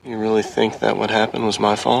You really think that what happened was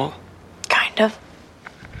my fault? Kind of.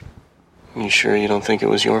 You sure you don't think it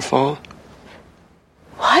was your fault?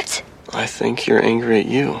 What? I think you're angry at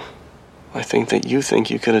you. I think that you think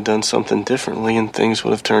you could have done something differently and things would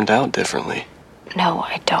have turned out differently. No,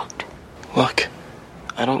 I don't. Look,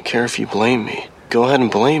 I don't care if you blame me. Go ahead and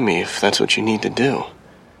blame me if that's what you need to do.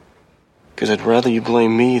 Because I'd rather you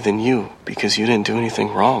blame me than you, because you didn't do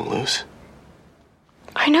anything wrong, Luce.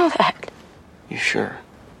 I know that. You sure?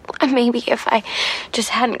 Maybe if I just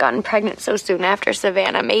hadn't gotten pregnant so soon after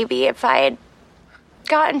Savannah, maybe if I had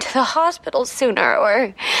gotten to the hospital sooner,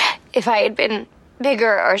 or if I had been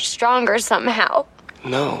bigger or stronger somehow.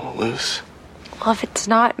 No, Luce. Well, if it's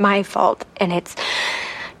not my fault, and it's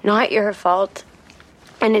not your fault,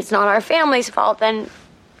 and it's not our family's fault, then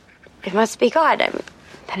it must be God.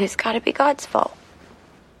 Then it's got to be God's fault.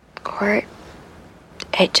 Or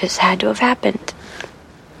it just had to have happened.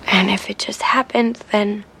 And if it just happened,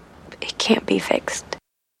 then it can't be fixed.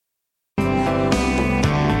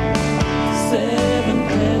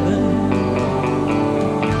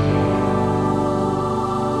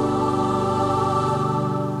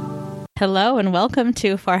 Hello and welcome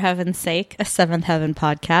to For Heaven's Sake, a Seventh Heaven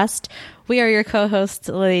podcast. We are your co-hosts,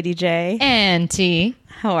 Lady J. And T.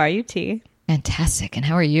 How are you, T? Fantastic. And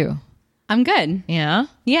how are you? I'm good. Yeah?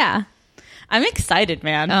 Yeah. I'm excited,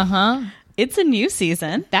 man. Uh-huh. It's a new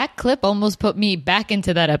season. That clip almost put me back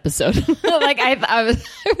into that episode. I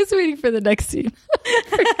was waiting for the next scene.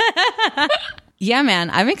 Yeah, man.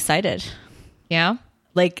 I'm excited. Yeah?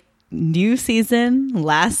 Like, new season,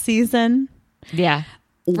 last season. Yeah.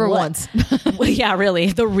 For once. Well, yeah,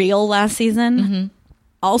 really. The real last season. Mm-hmm.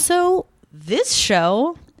 Also, this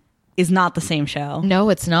show is not the same show. No,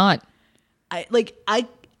 it's not. I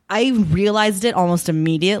realized it almost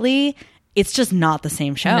immediately. It's just not the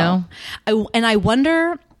same show. No. I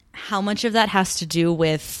wonder how much of that has to do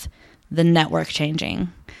with the network changing.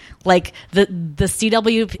 Like the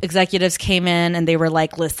CW executives came in and they were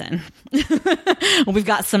like, listen, we've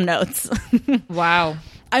got some notes. Wow.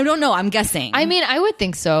 I don't know. I'm guessing. I mean, I would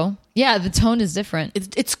think so. Yeah, the tone is different.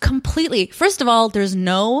 It's completely... First of all, there's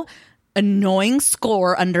no annoying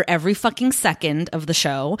score under every fucking second of the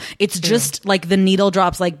show. It's just like the needle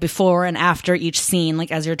drops like before and after each scene,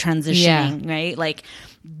 like as you're transitioning, right? Like,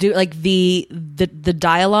 the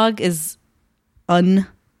dialogue is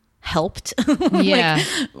unhelped, yeah,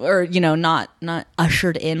 or not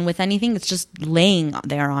ushered in with anything. It's just laying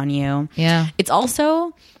there on you. Yeah, it's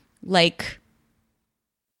also like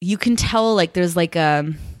you can tell like there's like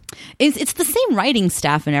it's the same writing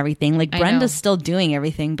staff and everything. Like Brenda's still doing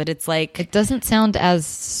everything, but it's like it doesn't sound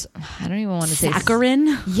as, I don't even want to say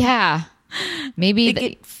saccharine. Yeah, maybe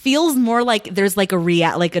it feels more like there's like a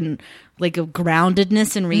groundedness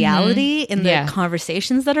in reality in the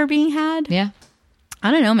conversations that are being had. Yeah,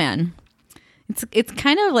 I don't know, man. It's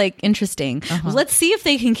kind of like interesting. Uh-huh. Let's see if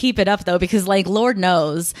they can keep it up though, because like Lord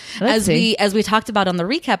knows, as we talked about on the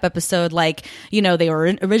recap episode, like they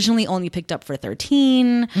were originally only picked up for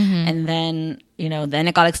 13, and then then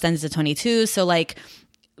it got extended to 22. So like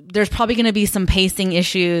there's probably going to be some pacing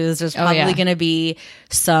issues. There's probably going to be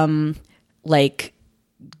some like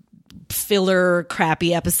filler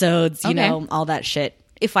crappy episodes. You know, all that shit.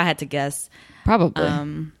 If I had to guess,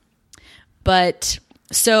 probably. But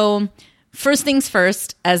so. First things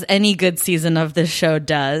first, as any good season of this show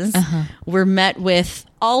does, we're met with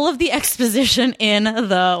all of the exposition in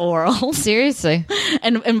the world. Seriously.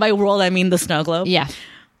 And by world, I mean the snow globe. Yeah.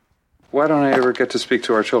 Why don't I ever get to speak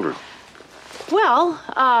to our children? Well,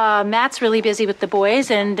 Matt's really busy with the boys,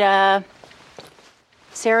 and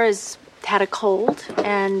Sarah's had a cold,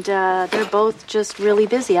 and they're both just really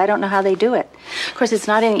busy. I don't know how they do it. Of course, it's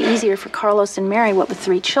not any easier for Carlos and Mary, what with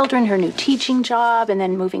 3 children, her new teaching job, and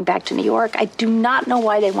then moving back to New York. I do not know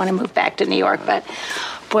why they want to move back to New York, but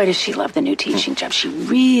boy, does she love the new teaching job. She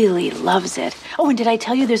really loves it. Oh, and did I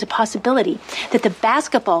tell you there's a possibility that the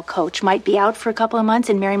basketball coach might be out for a couple of months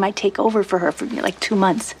and Mary might take over for her for like 2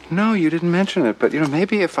 months? No, you didn't mention it, but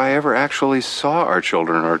maybe if I ever actually saw our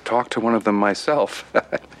children or talked to one of them myself,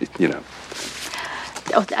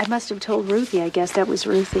 Oh, I must have told Ruthie. I guess that was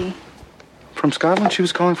Ruthie. From Scotland? She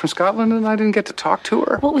was calling from Scotland and I didn't get to talk to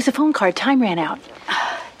her? Well, it was a phone card. Time ran out.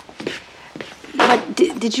 But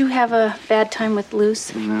did you have a bad time with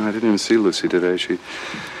Luce? No, I didn't even see Lucy today. She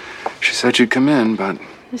said she'd come in, but...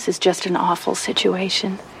 This is just an awful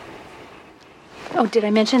situation. Oh, did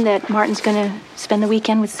I mention that Martin's going to spend the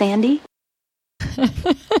weekend with Sandy?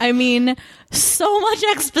 I mean, so much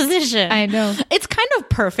exposition. I know. It's kind of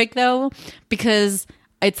perfect, though, because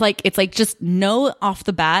it's like just know off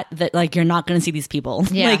the bat that like you're not going to see these people.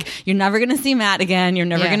 Yeah. Like you're never going to see Matt again. You're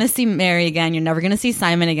never going to see Mary again. You're never going to see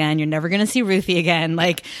Simon again. You're never going to see Ruthie again.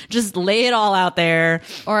 Like just lay it all out there,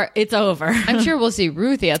 or it's over. I'm sure we'll see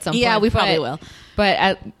Ruthie at some point. Yeah, we probably will.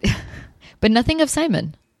 But nothing of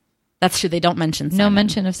Simon. That's true. They don't mention Simon. No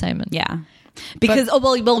mention of Simon. Yeah. Because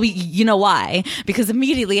you know why? Because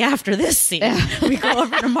immediately after this scene, we go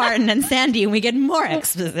over to Martin and Sandy and we get more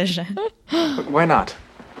exposition. Why not?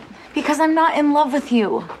 Because I'm not in love with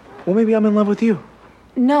you. Well, maybe I'm in love with you.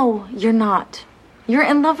 No, you're not. You're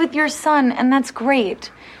in love with your son, and that's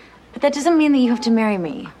great. But that doesn't mean that you have to marry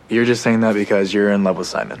me. You're just saying that because you're in love with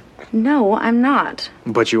Simon. No, I'm not.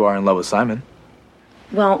 But you are in love with Simon.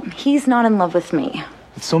 Well, he's not in love with me.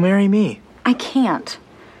 So marry me. I can't.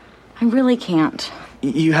 I really can't.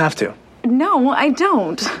 You have to. No, I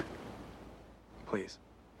don't. Please.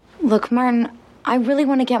 Look, Martin, I really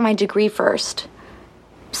want to get my degree first.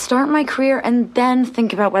 Start my career and then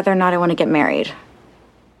think about whether or not I want to get married.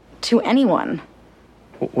 To anyone.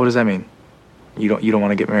 What does that mean? You don't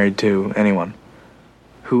want to get married to anyone?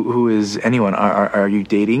 Who is anyone? Are you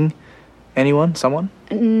dating anyone? Someone?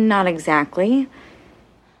 Not exactly.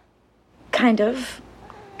 Kind of.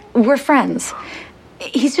 We're friends.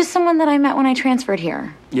 He's just someone that I met when I transferred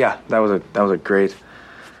here. Yeah, that was a great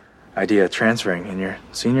idea, transferring in your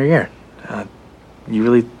senior year. You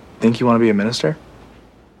really think you want to be a minister?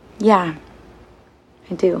 Yeah,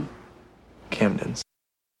 I do. Camden's.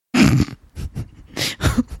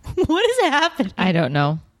 What is happening? I don't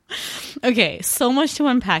know. Okay, so much to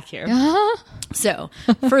unpack here. So,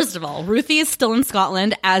 first of all, Ruthie is still in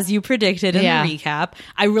Scotland, as you predicted in the recap.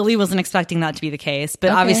 I really wasn't expecting that to be the case,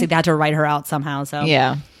 but obviously they had to write her out somehow. So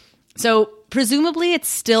Yeah. So presumably it's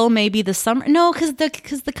still maybe the summer. No, because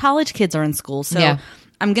the college kids are in school. So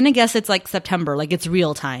I'm gonna guess it's like September, like it's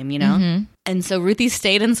real time, you know. Mm-hmm. And so Ruthie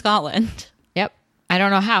stayed in Scotland. Yep. I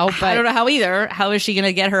don't know how, but I don't know how either. How is she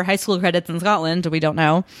gonna get her high school credits in Scotland? We don't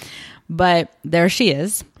know. But there she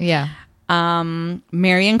is. Yeah.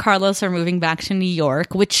 Mary and Carlos are moving back to New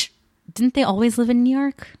York, which didn't they always live in New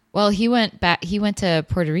York? Well, he went back. He went to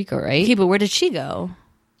Puerto Rico, right? Okay, but where did she go?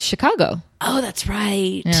 Chicago. Oh, that's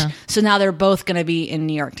right. Yeah. So now they're both going to be in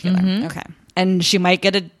New York together. Mm-hmm. Okay. And she might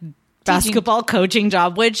get a basketball coaching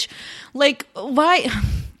job, which, like, why?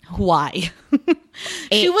 Why?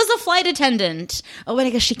 She was a flight attendant. Oh, but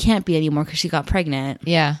I guess she can't be anymore because she got pregnant.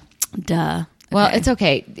 Yeah. Duh. Well, Okay. it's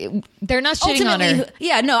okay. They're not shitting on her.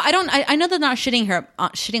 Yeah, no, I don't. I know they're not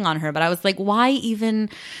shitting on her, but I was like, why even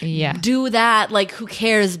do that? Like, who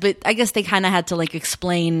cares? But I guess they kind of had to like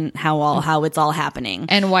explain how it's all happening.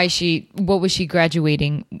 And why what was she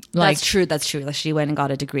graduating? Like, That's true. That's true. Like, she went and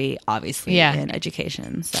got a degree, obviously, in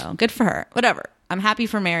education. So good for her. Whatever. I'm happy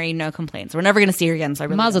for Mary. No complaints. We're never going to see her again. So I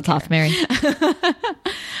really Mazel don't tov, care.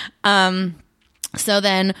 Mary. So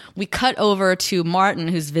then we cut over to Martin,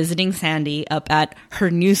 who's visiting Sandy up at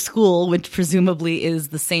her new school, which presumably is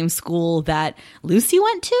the same school that Lucy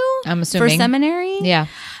went to. I'm assuming. For seminary. Yeah.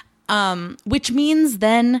 Which means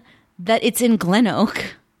then that it's in Glen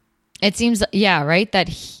Oak. It seems, right?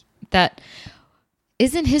 That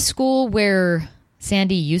isn't his school where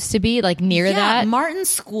Sandy used to be, like near that? Martin's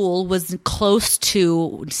school was close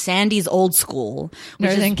to Sandy's old school.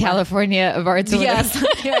 Northern California of Arts. Yes.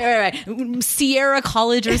 right. Sierra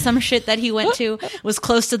College or some shit that he went to was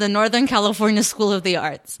close to the Northern California School of the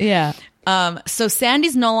Arts. Yeah. So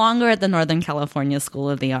Sandy's no longer at the Northern California School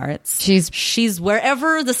of the Arts. She's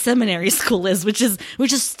wherever the seminary school is, which is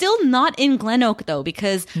still not in Glen Oak though,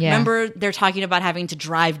 because remember they're talking about having to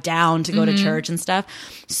drive down to go to church and stuff.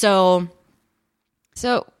 So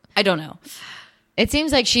I don't know. It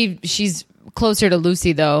seems like she's closer to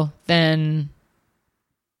Lucy though than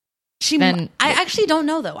I actually don't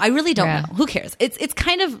know though. I really don't know. Who cares? It's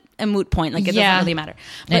kind of a moot point. Like it doesn't really matter.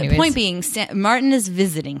 But Anyways. Point being, Martin is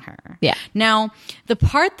visiting her. Yeah. Now the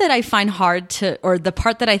part that I find the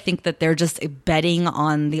part that I think that they're just betting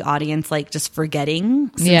on the audience, like just forgetting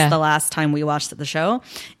since the last time we watched the show,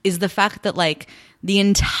 is the fact that like the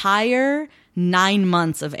entire 9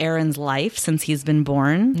 months of Aaron's life since he's been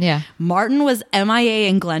born. Yeah. Martin was MIA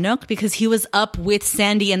in Glen Oak because he was up with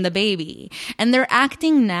Sandy and the baby. And they're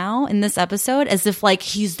acting now in this episode as if like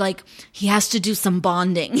he has to do some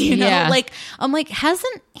bonding, you know? Like I'm like,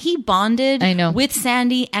 hasn't he bonded with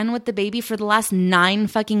Sandy and with the baby for the last 9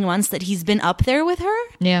 fucking months that he's been up there with her?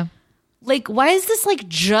 Yeah. Like, why is this like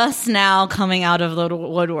just now coming out of the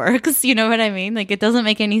woodworks? You know what I mean? Like, it doesn't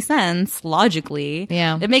make any sense logically.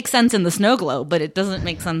 Yeah. It makes sense in the snow globe, but it doesn't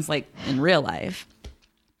make sense like in real life.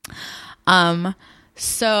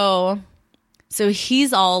 So So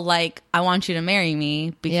he's all like, I want you to marry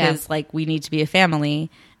me because like we need to be a family.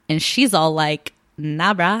 And she's all like,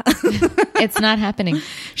 nah, brah. It's not happening.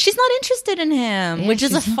 She's not interested in him, which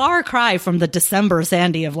is a far cry from the December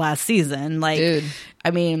Sandy of last season. Like, dude.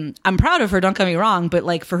 I mean, I'm proud of her, don't get me wrong, but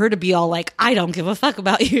like for her to be all like, I don't give a fuck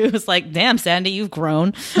about you. It's like, damn, Sandy, you've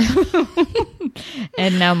grown.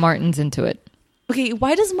 And now Martin's into it. Okay,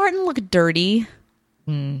 why does Martin look dirty?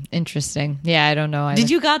 Interesting. Yeah, I don't know either. Did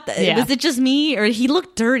you got that? Yeah. Was it just me, or he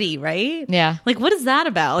looked dirty, right? Yeah. Like, what is that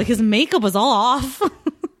about? Like, his makeup was all off.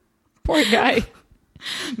 Poor guy.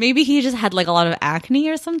 Maybe he just had like a lot of acne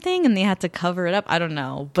or something, and they had to cover it up. I don't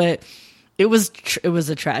know, but it was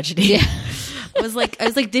a tragedy. Yeah. I was like,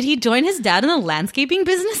 did he join his dad in the landscaping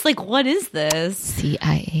business? Like, what is this?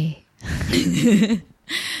 CIA.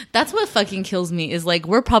 That's what fucking kills me is like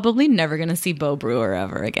we're probably never gonna see Beau Brewer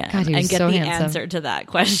ever again God, he was and get so the handsome. answer to that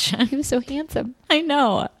question. He was so handsome. I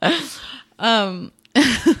know.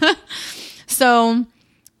 So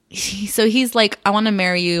he's like, I want to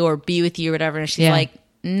marry you or be with you or whatever, and she's like,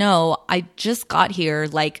 no, I just got here.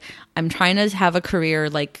 Like, I'm trying to have a career.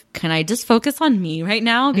 Like, can I just focus on me right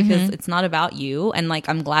now because it's not about you? And like,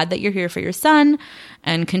 I'm glad that you're here for your son,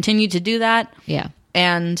 and continue to do that. Yeah.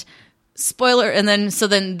 And spoiler, and then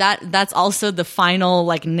that's also the final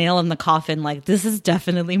like nail in the coffin. Like, this is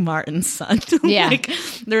definitely Martin's son. Yeah. Like,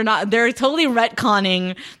 they're totally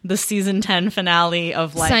retconning the season 10 finale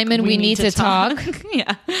of like, Simon, we need to talk.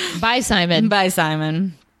 Yeah. Bye, Simon. Bye,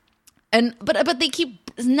 Simon. And but they keep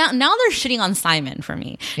now they're shitting on Simon for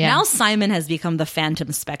me. Yeah. Now Simon has become the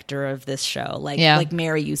Phantom Spectre of this show, like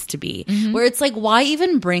Mary used to be. Where it's like, why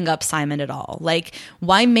even bring up Simon at all? Like,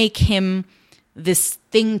 why make him this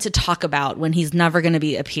thing to talk about when he's never going to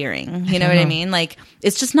be appearing? You know what I mean? Like,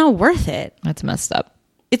 it's just not worth it. That's messed up.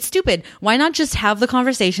 It's stupid. Why not just have the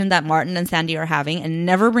conversation that Martin and Sandy are having and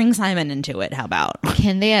never bring Simon into it? How about?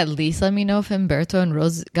 Can they at least let me know if Humberto and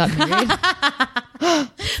Rose got married?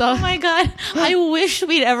 Oh my God. I wish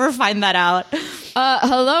we'd ever find that out.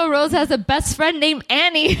 Hello, Rose has a best friend named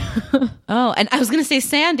Annie. Oh, and I was going to say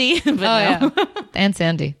Sandy. But no. Yeah. And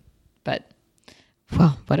Sandy. But,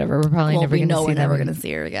 well, whatever. We're probably never going to see them. We're never going to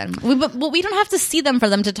see her again. But we don't have to see them for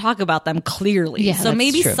them to talk about them clearly. Yeah, so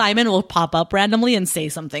maybe true. Simon will pop up randomly and say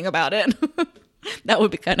something about it. That would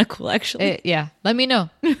be kind of cool, actually. Yeah. Let me know.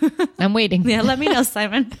 I'm waiting. Yeah, let me know,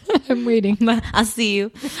 Simon. I'm waiting. I'll see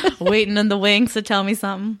you. Waiting in the wings to tell me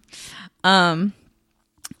something.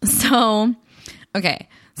 So, okay.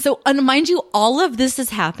 So, and mind you, all of this is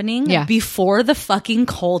happening before the fucking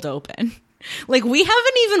cold open. Like, we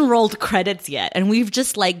haven't even rolled credits yet, and we've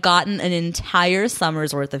just like gotten an entire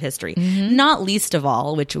summer's worth of history. Not least of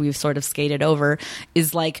all, which we've sort of skated over,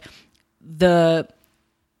 is like the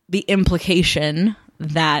implication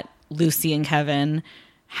that Lucy and Kevin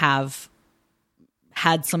have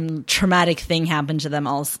had some traumatic thing happen to them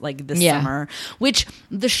all like this summer, which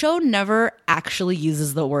the show never actually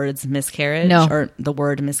uses the words miscarriage or the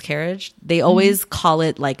word miscarriage. They always call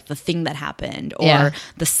it like the thing that happened or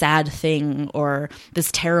the sad thing or this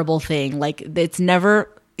terrible thing. Like, it's never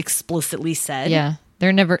explicitly said. Yeah.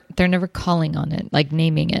 They're never calling on it, like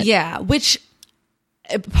naming it. Yeah. Which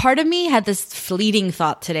part of me had this fleeting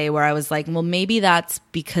thought today where I was like, well, maybe that's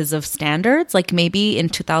because of standards. Like, maybe in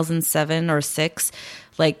 2007 or 6,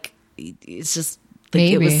 like, it's just like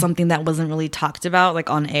it was something that wasn't really talked about, like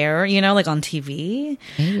on air, you know, like on TV.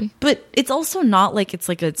 Maybe. But it's also not like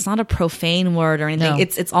it's not a profane word or anything. No.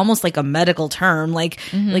 It's almost like a medical term. Like,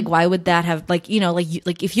 like why would that have like, you know,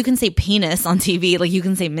 like if you can say penis on TV, like you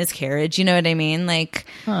can say miscarriage. You know what I mean? Like,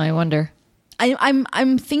 Oh, I wonder.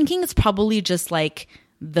 I'm thinking it's probably just like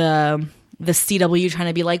the CW trying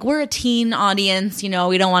to be like, we're a teen audience, you know,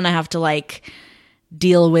 we don't want to have to like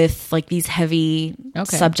deal with like these heavy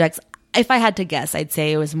subjects. If I had to guess, I'd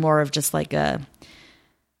say it was more of just like a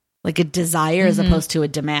desire as opposed to a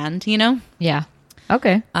demand, you know? Yeah.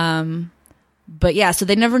 Okay. But yeah, so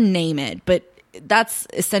they never name it, but that's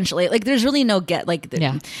essentially like there's really no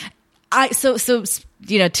so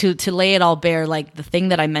you know, to lay it all bare, like the thing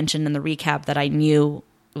that I mentioned in the recap that I knew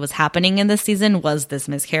was happening in this season was this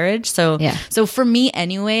miscarriage. So for me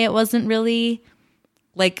anyway, it wasn't really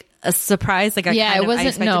like a surprise. Like it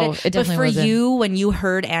wasn't. No, it definitely But for wasn't. you, when you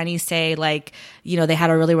heard Annie say like, you know, they had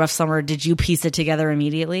a really rough summer, did you piece it together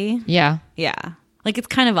immediately? Yeah. Yeah. Like, it's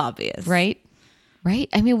kind of obvious. Right.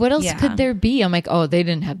 I mean, what else could there be? I'm like, oh, they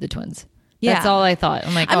didn't have the twins. That's all I thought.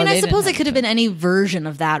 I'm like, I mean, I suppose it could have been any version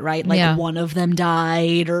of that, right? Like one of them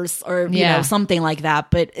died or you know, something like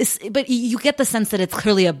that. But you get the sense that it's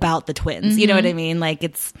clearly about the twins. You know what I mean? Like,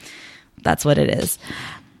 that's what it is.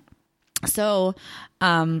 So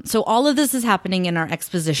all of this is happening in our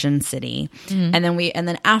exposition city. And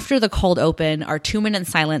then after the cold open, our 2-minute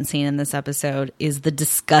silent scene in this episode is the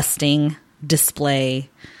disgusting display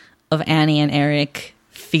of Annie and Eric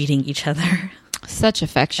feeding each other. Such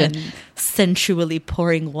affection. And sensually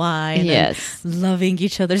pouring wine. Yes. And loving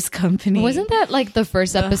each other's company. Wasn't that like the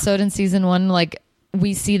first episode in season 1? Like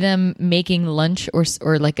we see them making lunch or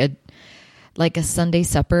like a Sunday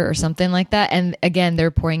supper or something like that. And again,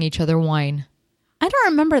 they're pouring each other wine. I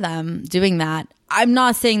don't remember them doing that. I'm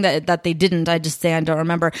not saying that they didn't. I just say I don't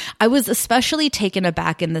remember. I was especially taken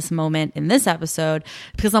aback in this moment in this episode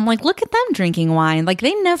because I'm like, look at them drinking wine. Like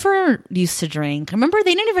they never used to drink. Remember,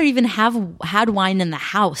 they didn't even had wine in the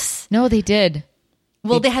house. No, they did.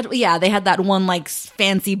 Well, they had that one like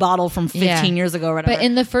fancy bottle from 15 years ago or whatever. But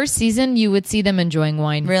in the first season, you would see them enjoying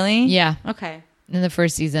wine. Really? Yeah. Okay. In the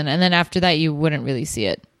first season. And then after that, you wouldn't really see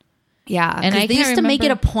it. Yeah, and they used to make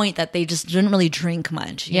it a point that they just didn't really drink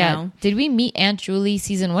much. You know? Did we meet Aunt Julie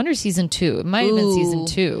season 1 or season 2? It might have been season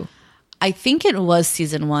 2. I think it was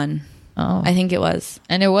season 1. Oh, I think it was,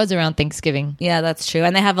 and it was around Thanksgiving. Yeah, that's true.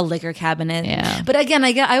 And they have a liquor cabinet. Yeah, but again,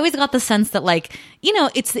 I always got the sense that like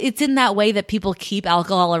it's in that way that people keep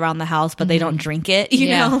alcohol around the house, but they don't drink it. You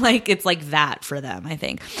know, like it's like that for them. I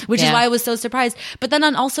think, which is why I was so surprised. But then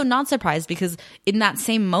I'm also not surprised because in that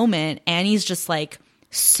same moment, Annie's just like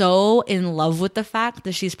so in love with the fact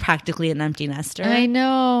that she's practically an empty nester. I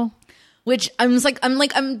know. Which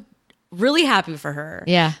I'm really happy for her.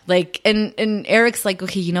 Yeah. Like and Eric's like,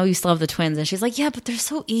 okay, you still have the twins, and she's like, yeah, but they're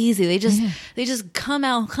so easy. They just come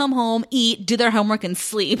home, eat, do their homework, and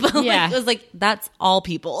sleep. Yeah. It was like that's all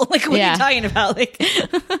people. Like what are you talking about? Like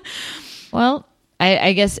well,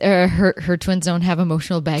 I guess her twins don't have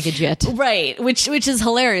emotional baggage yet. Right. Which is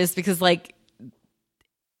hilarious because like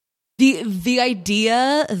The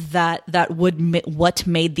idea that what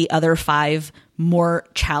made the other 5 more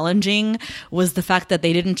challenging was the fact that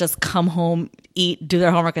they didn't just come home, eat, do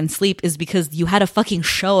their homework, and sleep is because you had a fucking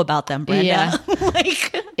show about them, Brenda. Yeah.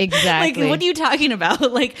 Like exactly. Like what are you talking about?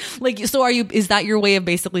 Like so is that your way of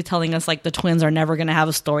basically telling us like the twins are never going to have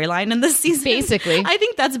a storyline in this season? Basically. I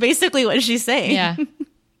think that's basically what she's saying. Yeah.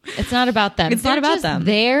 It's not about them. It's not about them.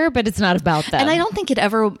 There, but it's not about them. And I don't think it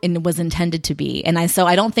ever was intended to be. And I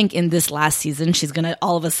don't think in this last season she's going to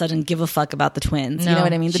all of a sudden give a fuck about the twins. No, you know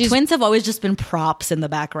what I mean? The twins have always just been props in the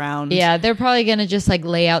background. Yeah, they're probably going to just like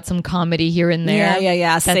lay out some comedy here and there.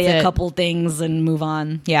 Yeah. Say a couple things and move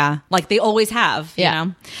on. Yeah, like they always have. You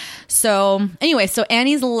know? So anyway, so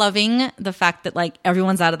Annie's loving the fact that like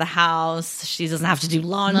everyone's out of the house. She doesn't have to do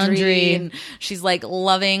laundry. And she's like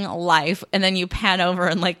loving life. And then you pan over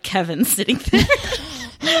and like Kevin's sitting there.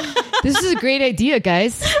 This is a great idea,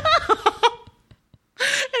 guys.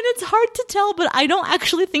 And it's hard to tell, but I don't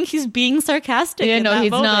actually think he's being sarcastic. Yeah, no, he's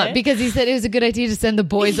moment. not, because he said it was a good idea to send the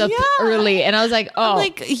boys up early, and I was like, oh,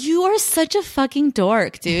 like you are such a fucking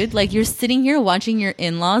dork, dude. Like you're sitting here watching your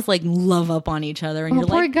in-laws like love up on each other, and you're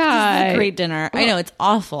poor like, guy. This is a great dinner. I know it's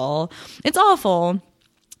awful. It's awful.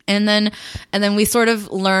 And then we sort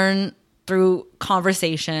of learn through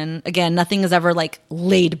conversation. Again, nothing is ever like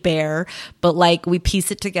laid bare, but like we piece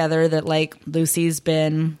it together that like Lucy's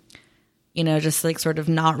been, just like sort of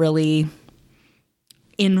not really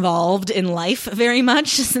involved in life very much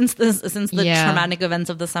since the traumatic events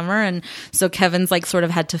of the summer. And so Kevin's like sort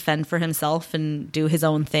of had to fend for himself and do his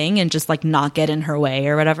own thing and just like not get in her way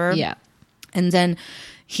or whatever. Yeah. And then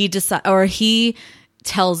he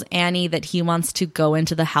tells Annie that he wants to go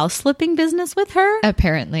into the house flipping business with her.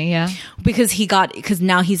 Apparently, yeah. Because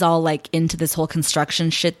now he's all like into this whole construction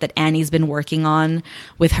shit that Annie's been working on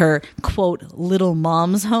with her quote little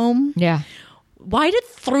mom's home. Yeah. Why did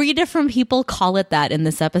 3 different people call it that in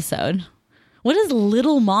this episode? What does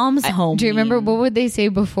little mom's home Do you remember what would they say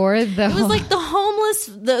before? It was like the homeless,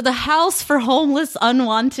 the house for homeless,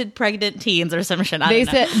 unwanted pregnant teens or some shit. They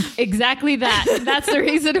said exactly that. That's the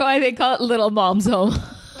reason why they call it Little Mom's Home.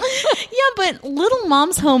 Yeah, but Little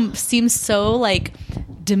Mom's Home seems so like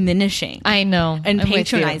diminishing. I know. And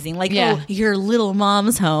patronizing. Like, oh, your little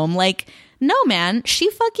mom's home. Like, no, man, she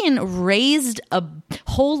fucking raised a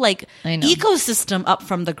whole like ecosystem up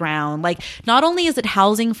from the ground. Like, not only is it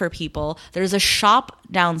housing for people, there's a shop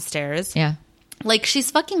downstairs. Yeah. Like, she's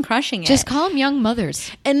fucking crushing it. Just call them young mothers.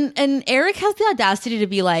 And Eric has the audacity to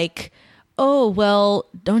be like, oh, well,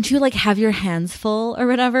 don't you like have your hands full or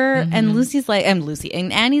whatever? Mm-hmm.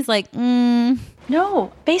 And Annie's like,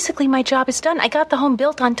 No, basically my job is done. I got the home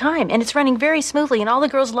built on time, and it's running very smoothly, and all the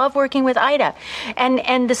girls love working with Ida.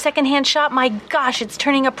 And the secondhand shop, my gosh, it's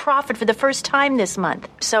turning a profit for the first time this month.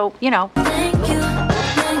 So, Thank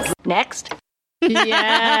you. Next.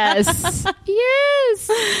 Yes. Yes.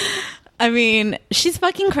 I mean, she's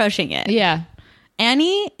fucking crushing it. Yeah.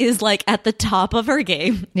 Annie is like at the top of her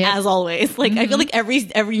game, as always. Like I feel like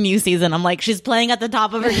every new season, I'm like, she's playing at the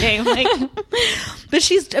top of her game. Like, but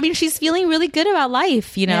she's feeling really good about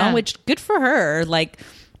life, you know, which good for her. Like,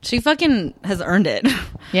 she fucking has earned it.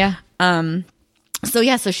 Yeah. So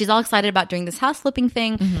she's all excited about doing this house flipping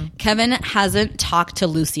thing. Kevin hasn't talked to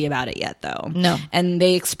Lucy about it yet, though. No. And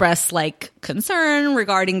they express like concern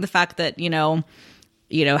regarding the fact that, you know,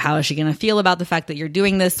 how is she going to feel about the fact that you're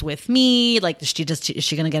doing this with me? Like, is she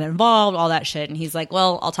going to get involved? All that shit. And he's like,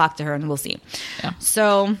 well, I'll talk to her and we'll see. Yeah.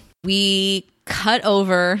 So we cut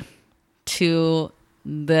over to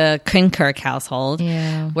the Kinkirk household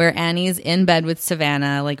where Annie's in bed with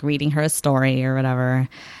Savannah, like reading her a story or whatever.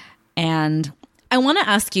 And I want to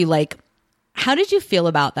ask you, like, how did you feel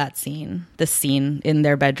about that scene? The scene in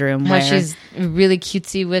their bedroom where she's really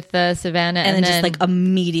cutesy with Savannah, and then just like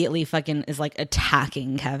immediately fucking is like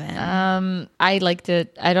attacking Kevin. I liked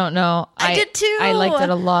it. I don't know. I did too. I liked it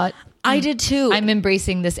a lot. I did too. I'm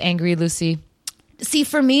embracing this angry Lucy. See,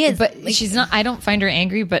 for me, it's but like, she's not. I don't find her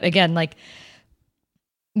angry. But again, like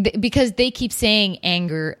because they keep saying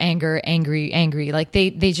anger, angry. Like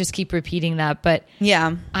they just keep repeating that. But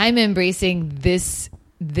yeah, I'm embracing this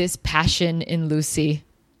passion in Lucy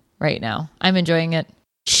right now. I'm enjoying it.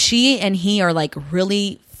 She and he are like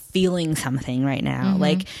really feeling something right now.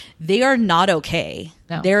 Like they are not okay.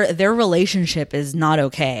 No. Their relationship is not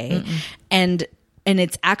okay. And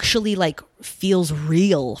it's actually like feels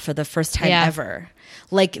real for the first time ever.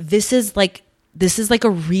 Like this is like a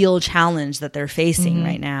real challenge that they're facing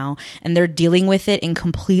right now, and they're dealing with it in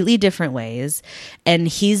completely different ways. And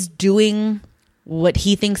he's doing what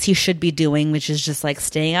he thinks he should be doing, which is just like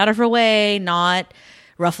staying out of her way, not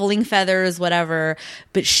ruffling feathers, whatever.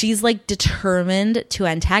 But she's like determined to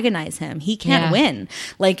antagonize him. He can't win.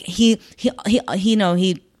 Like he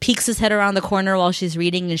peeks his head around the corner while she's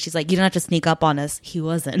reading, and she's like, "You don't have to sneak up on us." He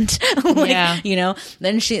wasn't. Like, you know.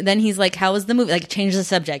 Then he's like, "How was the movie?" Like, change the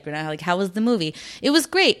subject. Right now, like, "How was the movie?" "It was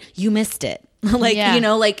great. You missed it." Like, you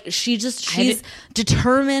know, like she's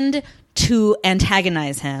determined to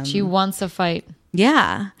antagonize him. She wants a fight.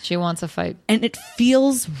 Yeah. She wants a fight. And it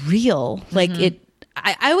feels real. Like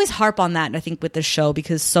I always harp on that, I think, with the show,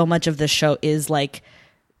 because so much of the show is like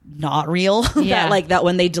not real. Yeah. that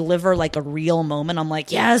when they deliver like a real moment, I'm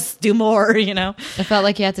like, yes, do more, you know? I felt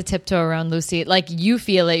like you had to tiptoe around Lucy. Like you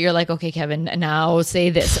feel it. You're like, okay, Kevin, now say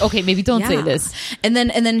this. Okay, maybe don't say this. And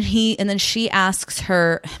then she asks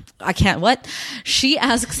her, she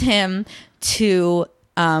asks him to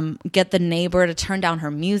get the neighbor to turn down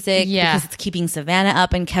her music because it's keeping Savannah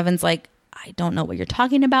up, and Kevin's like, I don't know what you're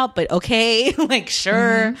talking about, but okay. Like,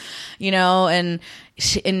 sure. You know, and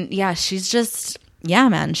she's just,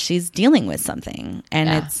 man, she's dealing with something, and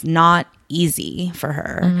it's not easy for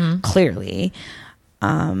her, clearly.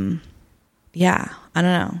 I don't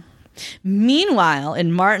know. Meanwhile,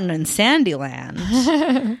 in Martin and Sandy land,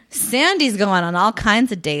 Sandy's going on all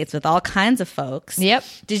kinds of dates with all kinds of folks. Yep.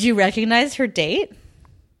 Did you recognize her date?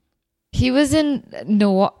 He was in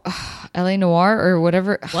LA Noire or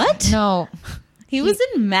whatever. What? No. He was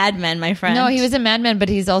in Mad Men, my friend. No, he was in Mad Men, but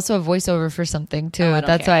he's also a voiceover for something too.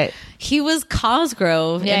 That's why. He was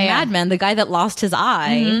Cosgrove in Mad Men, the guy that lost his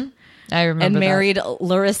eye. I remember and married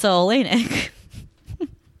Larissa Oleynik.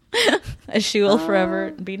 As she will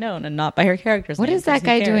forever be known, and not by her character's name. What is that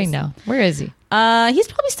guy doing now? Where is he? He's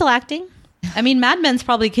probably still acting. I mean, Mad Men's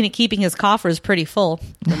probably keeping his coffers pretty full,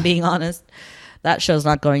 if I'm being honest. That show's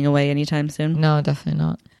not going away anytime soon. No, definitely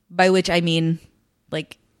not. By which I mean,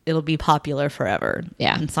 like, it'll be popular forever.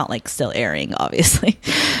 Yeah. It's not like still airing, obviously.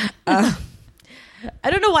 I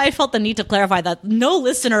don't know why I felt the need to clarify that. No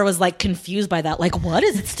listener was like confused by that. Like, what?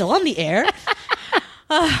 Is it still on the air?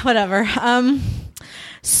 Whatever.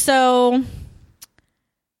 So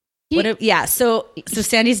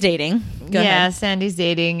Sandy's dating. Go ahead. Sandy's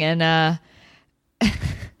dating, and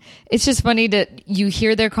it's just funny that you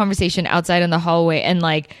hear their conversation outside in the hallway, and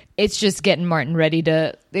like it's just getting Martin ready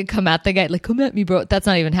to come at the guy, like, come at me, bro. That's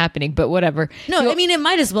not even happening, but whatever. No, I mean, it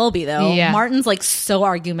might as well be, though. Yeah. Martin's like so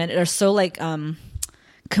argumentative, or so like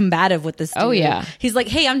combative with this dude. Oh yeah. He's like,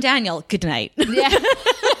 hey, I'm Daniel. Good night. Yeah.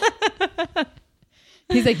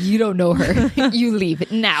 He's like, you don't know her. You leave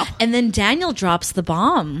it now. And then Daniel drops the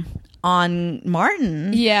bomb on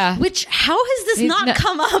Martin. Yeah. Which, how has this not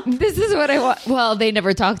come up? This is what I want. Well, they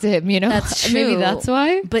never talked to him, you know? That's true. Maybe that's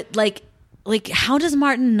why. But like, how does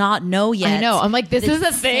Martin not know yet? I know. I'm like, this is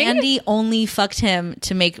a thing? Sandy only fucked him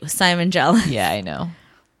to make Simon jealous. Yeah, I know.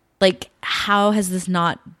 Like, how has this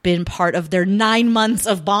not been part of their 9 months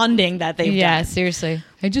of bonding that they've done? Yeah, seriously.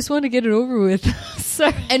 I just want to get it over with.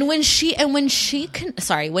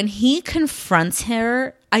 Sorry. And when he confronts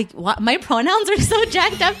her, my pronouns are so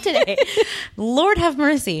jacked up today. Lord have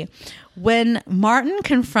mercy. When Martin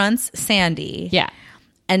confronts Sandy,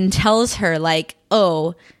 and tells her like,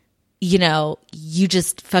 oh, you know, you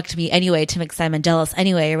just fucked me anyway to make Simon jealous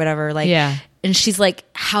anyway, or whatever. Like, and she's like,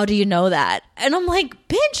 how do you know that? And I'm like,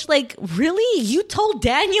 bitch, like, really? You told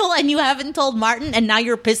Daniel and you haven't told Martin, and now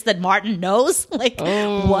you're pissed that Martin knows? Like,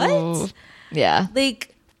 what? Yeah.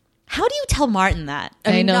 Like, how do you tell Martin that?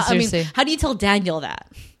 Seriously. How do you tell Daniel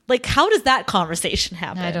that? Like, how does that conversation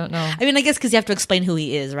happen? I don't know. I mean, I guess because you have to explain who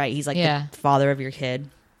he is, right? He's like the father of your kid.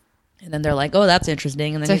 And then they're like, oh, that's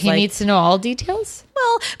interesting. And then so he's he like, needs to know all details?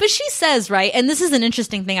 Well, but she says, right, and this is an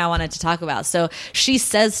interesting thing I wanted to talk about. So she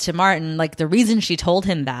says to Martin, like, the reason she told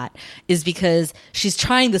him that is because she's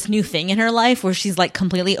trying this new thing in her life where she's like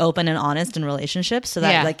completely open and honest in relationships, so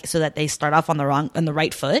that so that they start off on the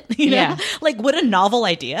right foot. You know, like, what a novel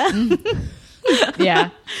idea. Yeah,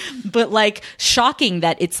 but like shocking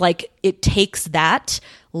that it's like it takes that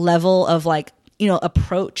level of like, you know,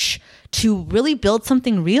 approach to really build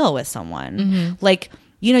something real with someone. Like,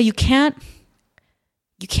 you know, you can't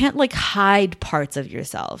like hide parts of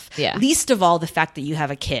yourself. Least of all the fact that you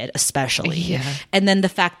have a kid, especially. And then the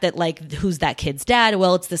fact that like, who's that kid's dad?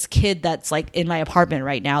 Well, it's this kid that's like in my apartment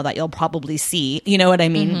right now that you'll probably see, you know what I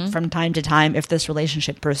mean, from time to time if this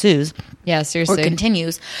relationship pursues. Yeah, seriously. Or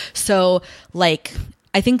continues. So like,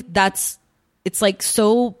 I think it's like,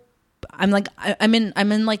 so I'm like,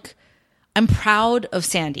 I'm proud of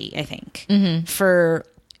Sandy, I think, for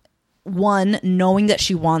one, knowing that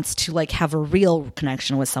she wants to like have a real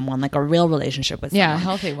connection with someone, like a real relationship with someone. Yeah, a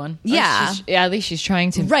healthy one. Yeah. At least she's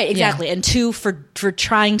trying to. Right, exactly. And two, for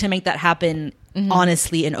trying to make that happen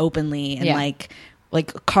honestly and openly and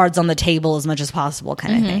like cards on the table as much as possible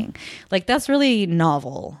kind of thing. Like, that's really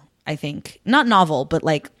novel, I think. Not novel, but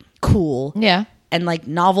like cool. Yeah. And like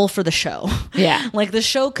novel for the show. Yeah. Like the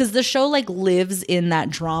show, because the show like lives in that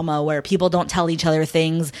drama where people don't tell each other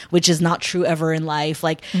things, which is not true ever in life.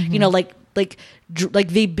 Like, you know, like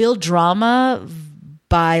they build drama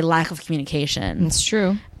by lack of communication. It's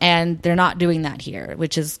true. And they're not doing that here,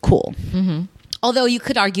 which is cool. Although you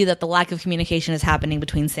could argue that the lack of communication is happening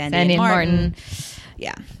between Sandy and Martin.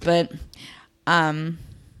 Yeah. But,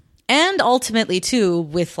 and ultimately too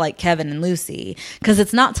with like Kevin and Lucy, because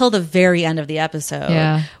it's not till the very end of the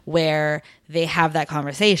episode where they have that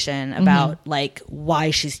conversation about like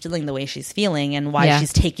why she's feeling the way she's feeling and why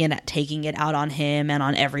she's taking it out on him and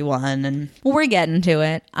on everyone, and we're getting to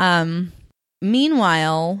it.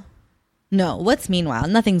 Meanwhile, what's meanwhile?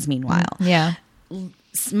 Nothing's meanwhile.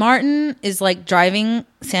 Martin is like driving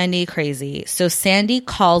Sandy crazy. So Sandy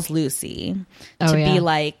calls Lucy to be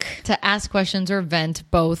like, to ask questions or vent,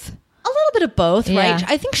 both. A little bit of both, right?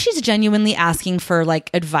 I think she's genuinely asking for like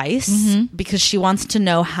advice because she wants to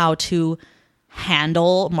know how to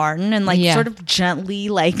handle Martin and like sort of gently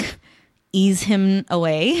like ease him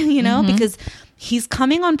away, you know, because he's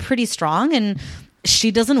coming on pretty strong and she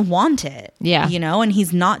doesn't want it, you know, and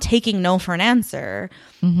he's not taking no for an answer.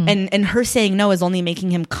 And her saying no is only making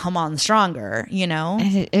him come on stronger, you know?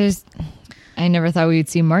 I never thought we'd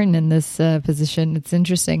see Martin in this position. It's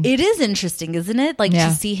interesting. It is interesting, isn't it? Like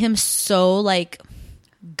to see him so like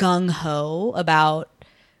gung-ho about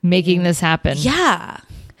making this happen. Yeah.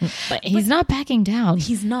 But he's not backing down.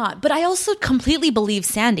 He's not. But I also completely believe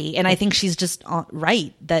Sandy, and I think she's just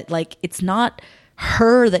right that like it's not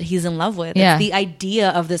her that he's in love with. It's the idea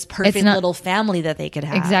of this perfect little family that they could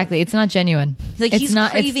have. Exactly. It's not genuine. Like he's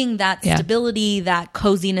craving that stability, that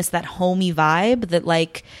coziness, that homey vibe that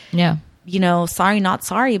like you know, sorry, not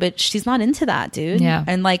sorry, but she's not into that, dude. Yeah.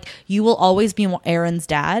 And like, you will always be Aaron's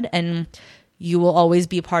dad and you will always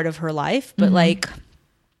be a part of her life, but like,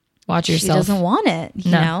 watch yourself. She doesn't want it,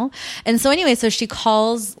 you know? And so anyway, so she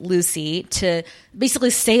calls Lucy to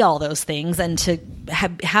basically say all those things and to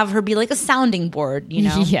have her be like a sounding board, you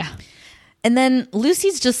know? Yeah. And then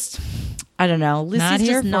Lucy's just, I don't know, Lucy's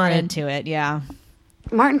just not into it. Yeah.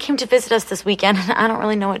 Martin came to visit us this weekend, and I don't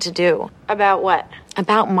really know what to do. About what?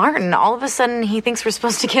 About Martin. All of a sudden, he thinks we're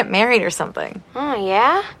supposed to get married or something. Oh,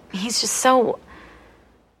 yeah? He's just so,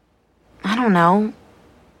 I don't know,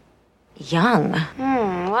 young.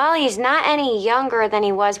 Well, he's not any younger than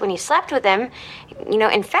he was when you slept with him. You know,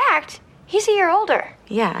 in fact, he's a year older.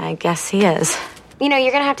 Yeah, I guess he is. You know,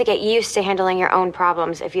 you're going to have to get used to handling your own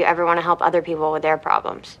problems if you ever want to help other people with their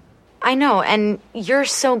problems. I know, and you're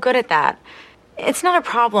so good at that. It's not a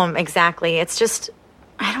problem, exactly. It's just,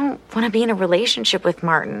 I don't want to be in a relationship with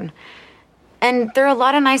Martin. And there are a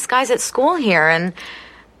lot of nice guys at school here, and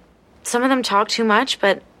some of them talk too much,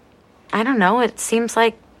 but I don't know, it seems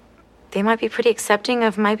like they might be pretty accepting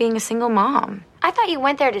of my being a single mom. I thought you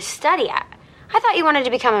went there to study. I thought you wanted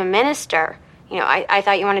to become a minister. You know, I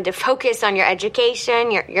thought you wanted to focus on your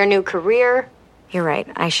education, your new career. You're right.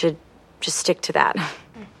 I should just stick to that.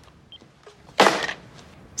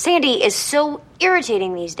 Sandy is so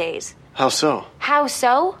irritating these days. How so? How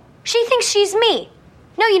so? She thinks she's me.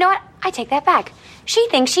 No, you know what? I take that back. She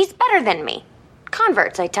thinks she's better than me.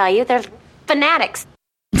 Converts, I tell you. They're fanatics.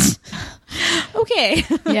 Okay.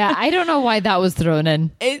 Yeah, I don't know why that was thrown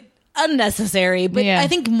in. Unnecessary, but Yeah. I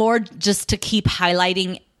think more just to keep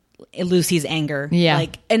highlighting Lucy's anger. Yeah.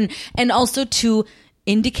 Like, and also to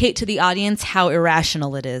indicate to the audience how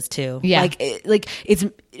irrational it is too. Yeah.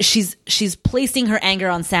 She's placing her anger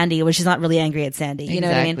on Sandy when she's not really angry at Sandy. You know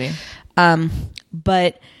what I mean?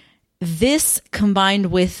 But this combined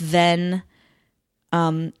with then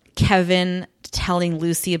Kevin telling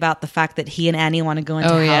Lucy about the fact that he and Annie want to go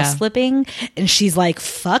into house flipping, and she's like,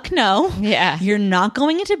 fuck no. Yeah. You're not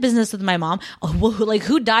going into business with my mom. Oh, well,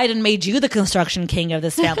 who died and made you the construction king of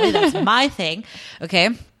this family? That's my thing. Okay.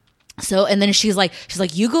 So, and then she's like,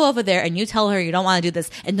 you go over there and you tell her you don't want to do this,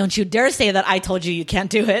 and don't you dare say that I told you can't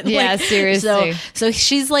do it. Yeah, seriously. So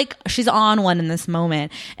she's like, she's on one in this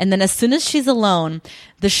moment. And then as soon as she's alone,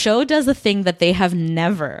 the show does a thing that they have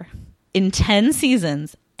never in 10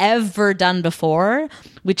 seasons ever done before,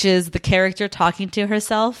 which is the character talking to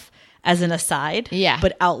herself as an aside,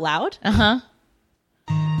 but out loud. Can't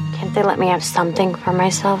they let me have something for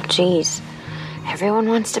myself? Jeez. Everyone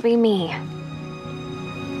wants to be me.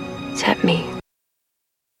 Except me.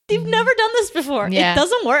 You've never done this before. Yeah. It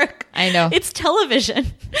doesn't work. I know. It's television.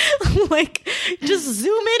 Like, just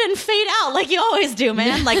zoom in and fade out like you always do,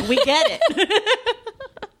 man. Like, we get it.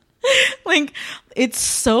 Like, it's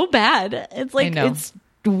so bad. It's like, it's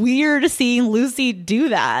weird seeing Lucy do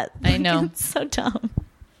that. I know. It's so dumb.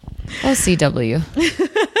 Oh, CW.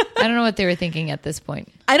 I don't know what they were thinking at this point.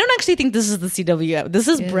 I don't actually think this is the CW. This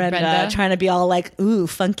is Brenda trying to be all like, ooh,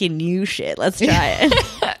 funky new shit. Let's try it.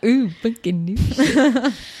 Ooh, fucking new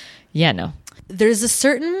shit. Yeah, no. There's a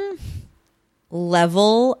certain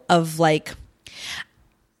level of like,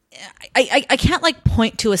 I can't like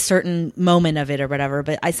point to a certain moment of it or whatever,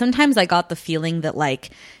 but sometimes I got the feeling that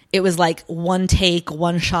like it was like one take,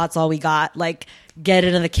 one shot's all we got. Like, get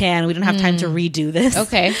it in the can. We don't have time to redo this.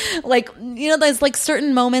 Okay. Like, you know, there's like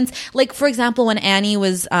certain moments, like for example, when Annie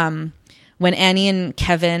and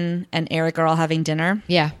Kevin and Eric are all having dinner.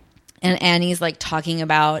 Yeah. And Annie's like talking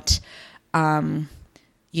about,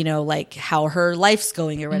 you know, like how her life's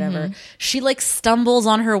going or whatever. She like stumbles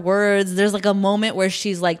on her words. There's like a moment where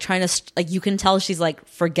she's like trying to, like, you can tell she's like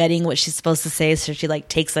forgetting what she's supposed to say. So she like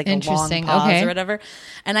takes like a long pause or whatever.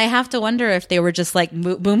 And I have to wonder if they were just like,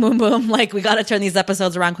 boom, boom, boom. Like, we got to turn these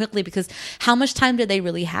episodes around quickly, because how much time did they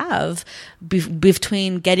really have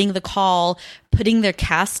between getting the call, putting their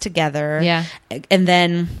cast together, and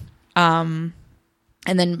then,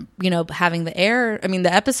 you know, having the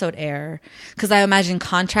episode air, because I imagine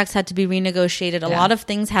contracts had to be renegotiated. A lot of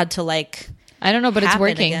things had to like, I don't know, but it's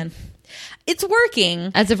working. Again. It's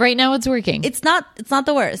working. As of right now, it's working. It's not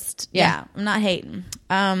the worst. Yeah. I'm not hating.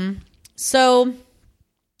 So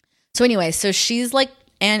anyway, so she's like,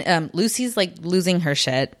 and Lucy's like losing her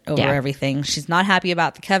shit over everything. She's not happy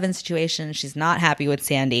about the Kevin situation. She's not happy with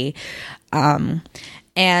Sandy. And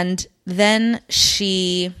then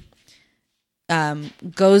she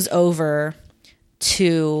goes over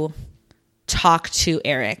to talk to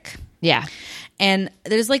Eric. Yeah. And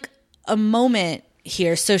there's like a moment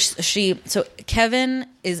here. So Kevin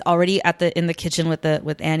is already in the kitchen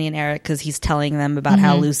with Annie and Eric, because he's telling them about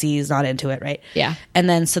how Lucy's not into it, right? Yeah. And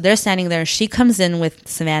then so they're standing there. She comes in with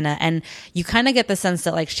Savannah, and you kind of get the sense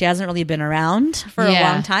that like she hasn't really been around for a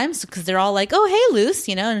long time, because they're all like, "Oh, hey, Luce,"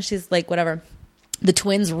 you know, and she's like, whatever. The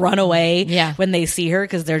twins run away when they see her,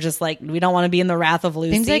 because they're just like, we don't want to be in the wrath of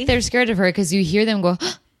Lucy. Seems like they're scared of her, because you hear them go,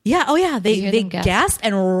 yeah, oh yeah, they gasp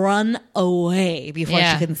and run away before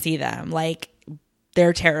she can see them. Like,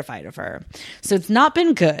 they're terrified of her. So it's not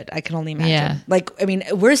been good, I can only imagine. Yeah. Like, I mean,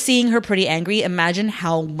 we're seeing her pretty angry. Imagine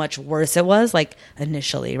how much worse it was, like,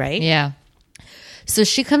 initially, right? Yeah. So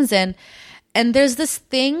she comes in, and there's this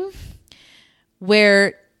thing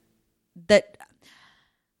where that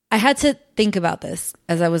I had to think about this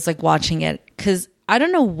as I was like watching it, because I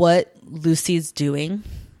don't know what Lucy's doing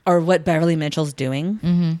or what Beverly Mitchell's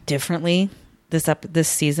doing differently this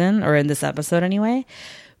season, or in this episode anyway.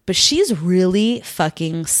 But she's really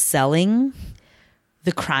fucking selling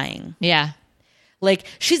the crying. Yeah. Like,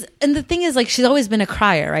 and the thing is, like, she's always been a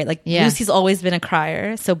crier, right? Like, Lucy's always been a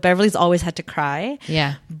crier. So Beverly's always had to cry.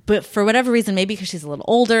 Yeah. But for whatever reason, maybe because she's a little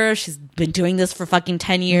older, she's been doing this for fucking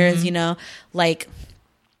 10 years, you know? Like,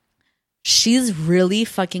 she's really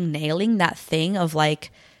fucking nailing that thing of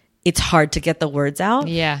like, it's hard to get the words out.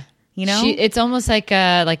 Yeah. You know, it's almost like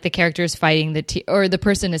the character is fighting or the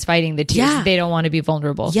person is fighting the tears. Yeah. They don't want to be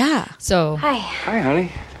vulnerable. Yeah. So Hi. Hi,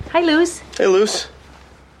 honey. Hi, Luz. Hey, Luce.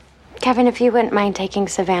 Kevin, if you wouldn't mind taking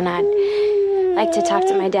Savannah, I'd like to talk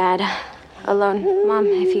to my dad alone. Mom,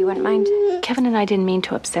 if you wouldn't mind. Kevin and I didn't mean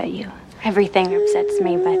to upset you. Everything upsets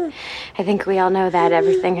me, but I think we all know that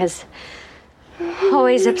everything has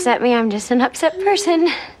always upset me. I'm just an upset person.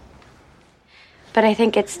 But I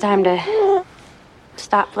think it's time to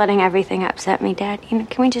stop letting everything upset me, Dad. You know,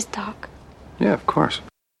 can we just talk? Yeah, of course.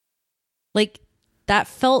 like that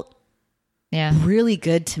felt yeah, really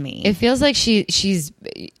good to me. it feels like she's.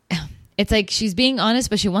 It's like she's being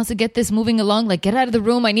honest, but she wants to get this moving along. Like, get out of the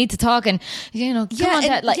room. I need to talk. And, come on,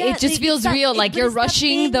 Dad. Like, it just feels real. Like, you're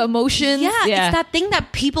rushing the emotions. Yeah, it's that thing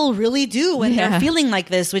that people really do when they're feeling like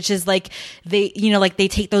this, which is like they, like they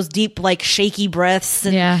take those deep, like shaky breaths.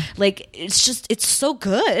 And like, it's so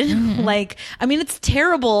good. Mm-hmm. Like, I mean, it's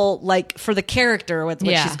terrible, like for the character with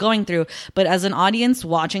what she's going through. But as an audience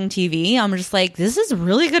watching TV, I'm just like, this is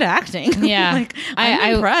really good acting. Yeah. Like,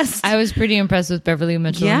 I'm impressed. I was pretty impressed with Beverly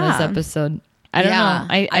Mitchell in this episode. I don't know.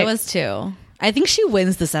 I was too. I think she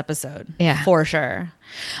wins this episode. Yeah. For sure.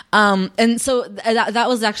 And so that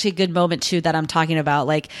was actually a good moment too that I'm talking about.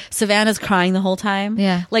 Like Savannah's crying the whole time.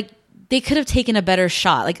 Yeah. Like they could have taken a better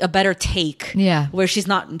shot, like a better take. Yeah. Where she's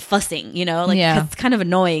not fussing, Like Yeah. it's kind of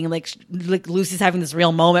annoying. Like Lucy's having this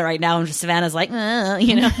real moment right now and Savannah's like,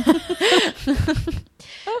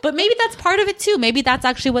 But maybe that's part of it too. Maybe that's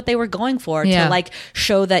actually what they were going for, to like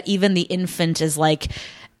show that even the infant is like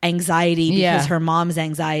anxiety because her mom's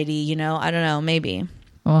anxiety, I don't know, maybe.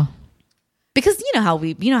 Oh. Because you know how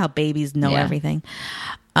babies know everything.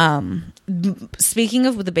 Speaking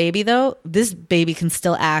of the baby though, this baby can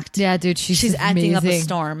still act. Yeah, dude, she's acting up a amazing.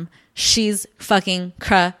 storm. She's fucking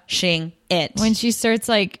crushing it. When she starts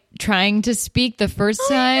like trying to speak the first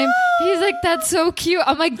time, he's like, "That's so cute."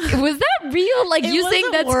 I'm like, "Was that real?" Like you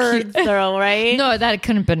saying that's words, cute, though, right? No, that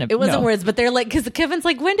couldn't have been. It wasn't words, but they're like, because Kevin's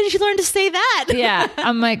like, "When did you learn to say that?" Yeah,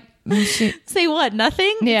 I'm like, say what?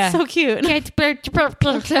 Nothing. Yeah, it's so cute.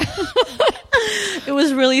 It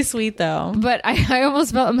was really sweet though. But I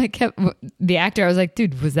almost felt like the actor. I was like,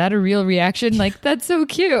 dude, was that a real reaction? Like, that's so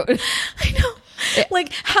cute. I know.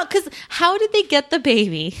 Like how did they get the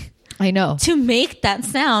baby? I know. To make that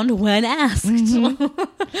sound when asked.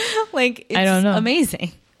 Mm-hmm. Like, it's I don't know.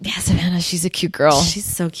 Amazing. Yeah, Savannah, she's a cute girl. She's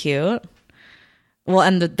so cute. Well,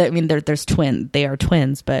 and there's twins. They are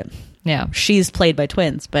twins, but yeah, she's played by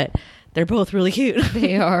twins, but they're both really cute.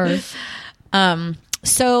 They are.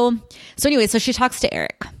 So anyway, so she talks to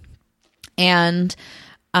Eric, and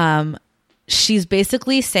she's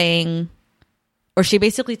basically saying, or she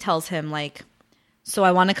basically tells him like, so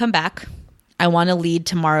I want to come back. I want to lead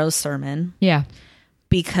tomorrow's sermon. Yeah.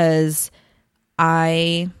 Because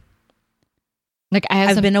I've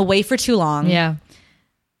been away for too long. Yeah.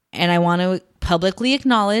 And I want to publicly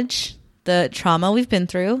acknowledge the trauma we've been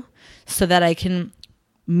through so that I can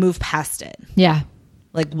move past it. Yeah.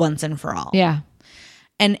 Like once and for all. Yeah.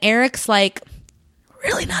 And Eric's like,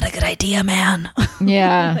 really not a good idea, man.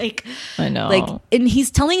 Yeah. Like, I know. Like, and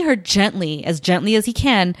he's telling her gently as he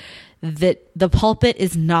can, that the pulpit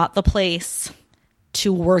is not the place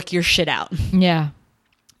to work your shit out. Yeah.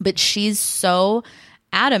 But she's so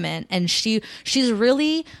adamant, and she's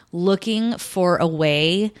really looking for a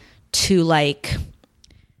way to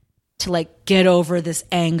get over this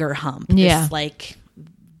anger hump. Yeah.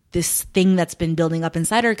 This thing that's been building up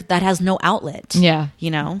inside her that has no outlet. Yeah. You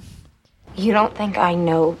don't think I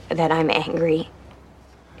know that I'm angry?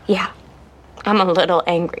 Yeah, I'm a little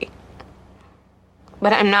angry.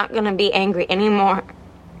 But I'm not gonna be angry anymore.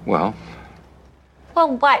 Well,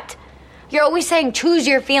 Well, what? You're always saying choose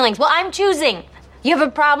your feelings. Well, I'm choosing. You have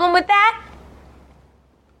a problem with that?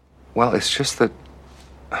 it's just that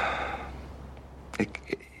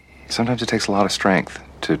sometimes it takes a lot of strength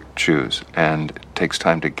to choose, and it takes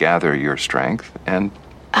time to gather your strength, and...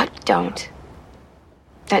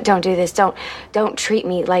 Don't do this. Don't treat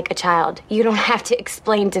me like a child. You don't have to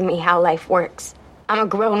explain to me how life works. I'm a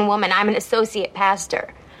grown woman. I'm an associate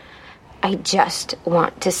pastor. I just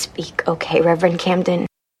want to speak, okay, Reverend Camden?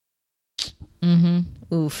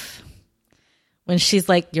 Mm-hmm. Oof. When she's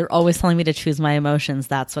like, you're always telling me to choose my emotions,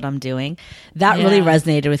 that's what I'm doing. That really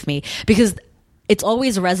resonated with me, because it's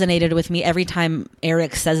always resonated with me every time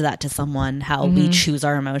Eric says that to someone, how we choose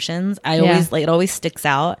our emotions. It always sticks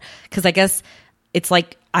out, because I guess it's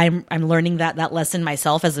like I'm learning that lesson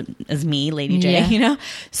myself as me, Lady J,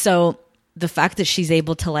 So the fact that she's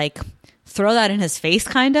able to throw that in his face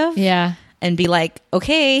kind of, and be like,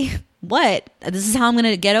 okay, what? This is how I'm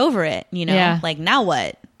gonna get over it, you know? Yeah. Like, now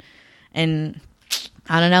what? And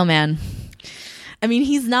I don't know, man. I mean,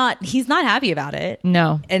 he's not happy about it.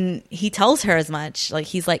 No. And he tells her as much. Like,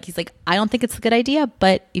 he's like, I don't think it's a good idea,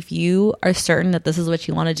 but if you are certain that this is what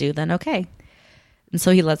you want to do, then okay. And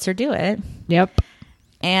so he lets her do it. Yep.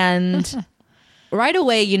 And right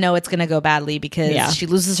away, you know, it's going to go badly because she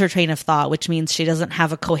loses her train of thought, which means she doesn't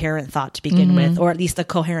have a coherent thought to begin with, or at least a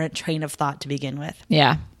coherent train of thought to begin with.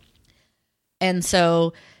 Yeah. And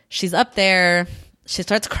so she's up there. She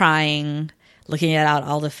starts crying, looking at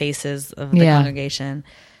all the faces of the congregation.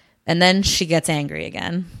 And then she gets angry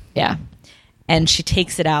again. Yeah. And she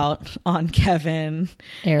takes it out on Kevin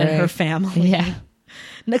Eric. and her family. Yeah.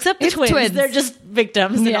 Except the twins. They're just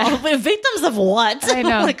victims. And all. Victims of what? I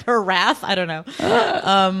know. Like her wrath? I don't know.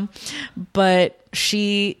 But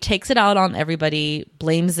she takes it out on everybody,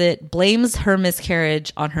 blames her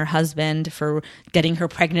miscarriage on her husband for getting her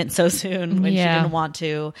pregnant so soon when she didn't want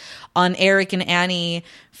to, on Eric and Annie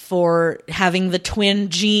for having the twin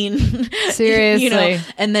gene. Seriously. You know,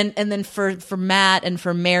 and then for Matt and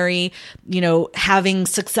for Mary, you know, having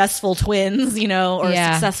successful twins, you know, or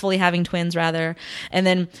successfully having twins rather. And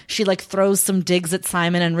then she like throws some digs at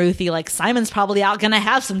Simon and Ruthie, like Simon's probably out gonna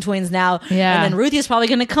have some twins now. Yeah. And then Ruthie's probably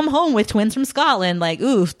gonna come home with twins from Scotland. Like,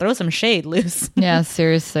 ooh, throw some shade loose. Yeah,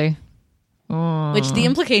 seriously. Which the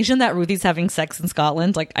implication that Ruthie's having sex in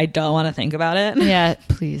Scotland, like, I don't want to think about it. Yeah,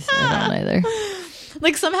 please. I don't either.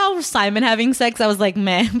 Like, somehow Simon having sex, I was like,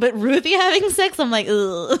 meh. But Ruthie having sex, I'm like,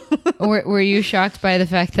 ugh. Were you shocked by the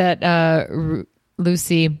fact that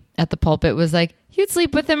Lucy at the pulpit was like, you'd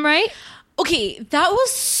sleep with him, right? Okay, that was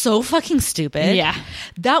so fucking stupid. Yeah.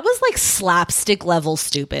 That was like slapstick level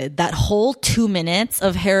stupid. That whole 2 minutes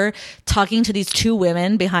of her talking to these two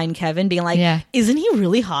women behind Kevin being like, isn't he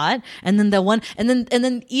really hot? And then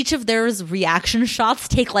then each of their reaction shots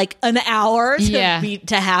take like an hour to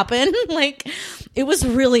happen. Like, it was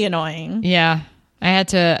really annoying. Yeah. I had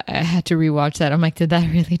to rewatch that. I'm like, did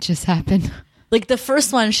that really just happen? Like the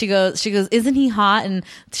first one, she goes, isn't he hot? And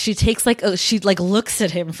she takes she looks at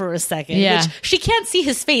him for a second. Yeah. Which she can't see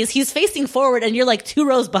his face. He's facing forward and you're like 2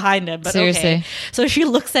 rows behind him. But seriously. Okay. So she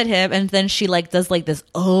looks at him and then she like does like this,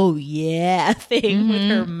 oh yeah thing with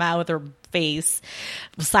her mouth or face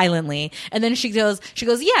silently. And then she goes,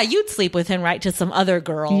 yeah, you'd sleep with him, right? To some other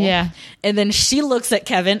girl. Yeah. And then she looks at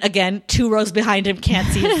Kevin again, 2 rows behind him, can't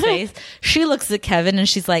see his face. She looks at Kevin and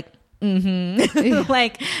she's like,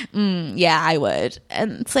 like, yeah, I would.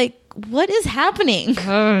 And it's like, what is happening?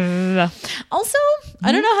 Also,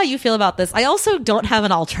 I don't know how you feel about this. I also don't have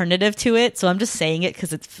an alternative to it, so I'm just saying it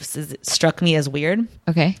because it struck me as weird.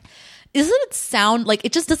 Okay. Doesn't it sound like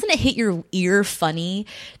doesn't it hit your ear funny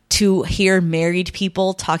to hear married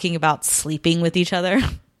people talking about sleeping with each other?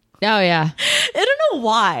 Oh, yeah. I don't know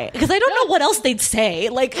why, because I don't know what else they'd say.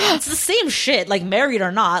 Like, it's the same shit, like married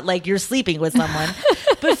or not, like you're sleeping with someone.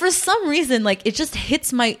 But for some reason, like, it just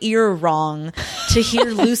hits my ear wrong to hear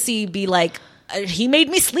Lucy be like, he made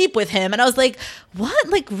me sleep with him. And I was like, what?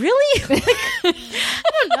 Like, really? Like, I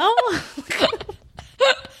don't know.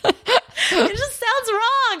 It just sounds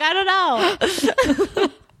wrong. I don't know.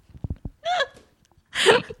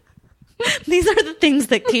 These are the things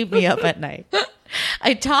that keep me up at night.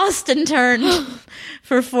 I tossed and turned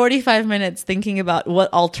for 45 minutes thinking about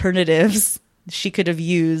what alternatives she could have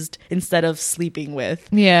used instead of sleeping with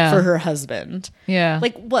for her husband. Yeah.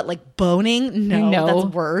 Like what? Like boning? No, that's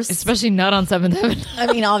worse. Especially not on 7th Heaven.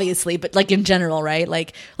 I mean, obviously, but like in general, right?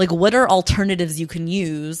 Like what are alternatives you can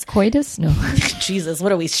use? Coitus? No. Jesus,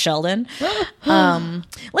 what are we, Sheldon? Like,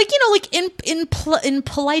 you know, like in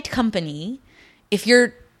polite company, if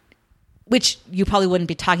you're, which you probably wouldn't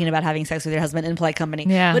be talking about having sex with your husband in polite company.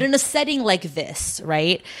 Yeah. But in a setting like this,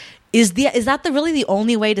 right? Is that really the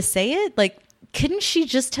only way to say it? Like, couldn't she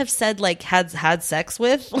just have said like had sex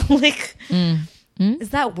with? Like,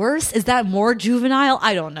 is that worse? Is that more juvenile?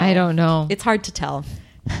 I don't know. I don't know. It's hard to tell.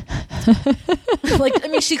 Like, I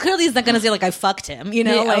mean, she clearly is not going to say like I fucked him, you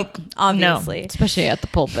know, like obviously, no, especially at the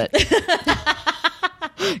pulpit.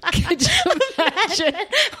 Could you imagine?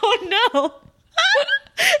 Oh no.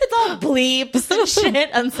 It's all bleeps and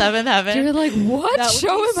shit on 7th Heaven. You're like, what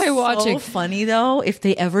show am I watching? So funny though, if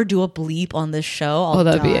they ever do a bleep on this show, I'll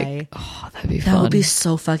die. That'd be fun. That would be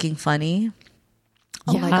so fucking funny.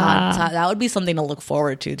 Oh my god, that would be something to look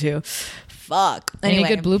forward to too. Fuck. Anyway.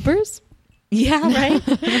 Any good bloopers? Yeah, right.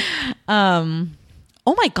 Oh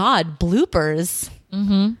my god, bloopers.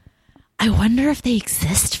 I wonder if they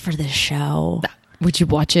exist for this show. Would you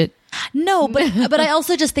watch it? No, but I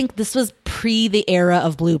also just think this was pre the era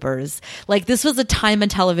of bloopers. Like, this was a time in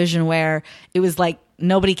television where it was like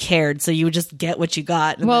nobody cared, so you would just get what you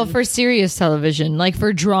got. Well, for serious television, like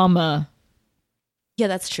for drama. Yeah,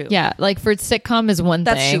 that's true. Yeah, like for sitcom is one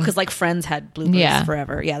thing. That's true, because like Friends had bloopers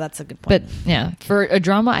forever. Yeah, that's a good point. But yeah, for a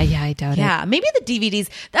drama, I doubt it. Yeah, maybe the DVDs.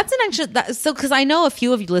 That's an extra. So, because I know a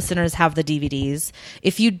few of you listeners have the DVDs.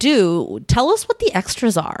 If you do, tell us what the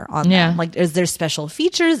extras are on them. Like, is there special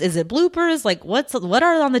features? Is it bloopers? Like, what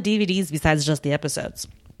are on the DVDs besides just the episodes?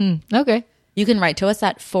 Okay. You can write to us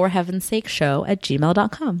at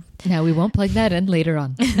forheavensakeshow@gmail.com. Now, we won't plug that in later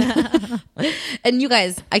on. And you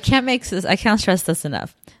guys, I can't stress this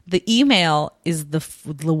enough. The email is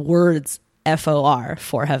the words FOR,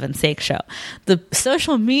 For Heaven's Sake Show. The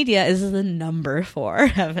social media is the number For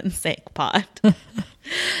Heaven's Sake Pod. The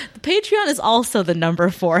Patreon is also the number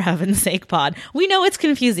For Heaven's Sake Pod. We know it's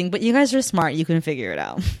confusing, but you guys are smart. You can figure it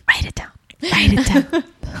out. Write it down.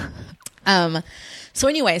 So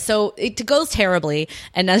anyway, so it goes terribly.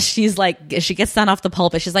 And as she gets down off the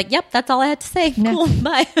pulpit, she's like, yep, that's all I had to say. Cool,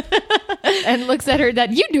 bye. And looks at her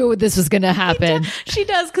that you knew this was going to happen. She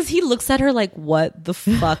does, because he looks at her like, what the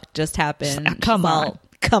fuck just happened? Come on,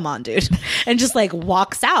 dude. And just like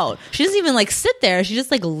walks out. She doesn't even like sit there. She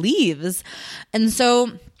just like leaves. And so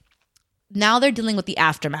now they're dealing with the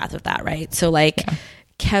aftermath of that, right? So like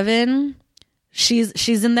Kevin...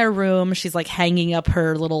 She's in their room. She's like hanging up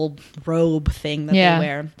her little robe thing that they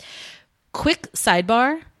wear. Quick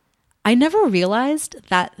sidebar. I never realized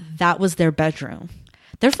that was their bedroom.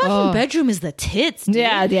 Their fucking bedroom is the tits, dude.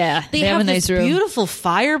 Yeah. They have a nice room. Beautiful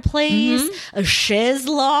fireplace, a chaise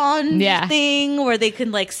lounge thing where they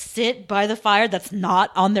can like sit by the fire that's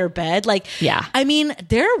not on their bed. Like, I mean,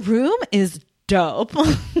 their room is dope.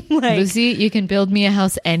 Like, Lucy, you can build me a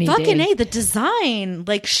house any day. Fucking A, the design,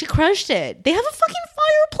 like, she crushed it. They have a fucking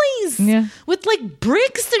fireplace with like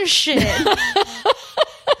bricks and shit.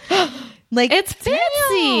 Like, it's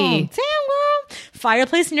fancy. Damn, girl.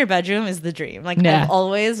 Fireplace in your bedroom is the dream. Like, I've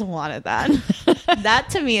always wanted that. That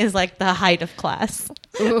to me is like the height of class.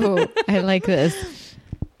 Ooh, I like this.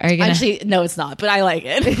 Are you gonna... Actually, no, it's not, but I like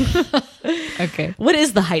it. Okay. What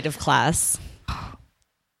is the height of class?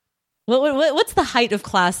 What's the height of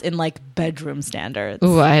class in like bedroom standards?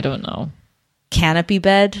 Oh, I don't know. Canopy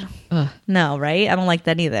bed? No, right? I don't like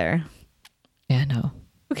that either. Yeah, no.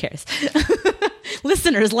 Who cares?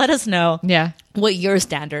 Listeners, let us know what your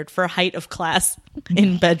standard for height of class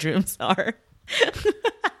in bedrooms are.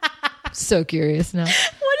 So curious now. What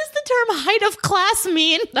does the term height of class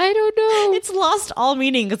mean? I don't know. It's lost all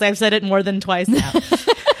meaning because I've said it more than twice now.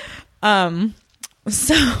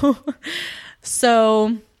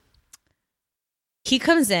 So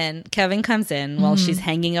Kevin comes in while she's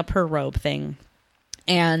hanging up her robe thing.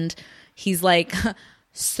 And he's like,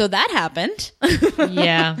 so that happened.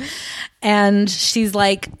 Yeah. And she's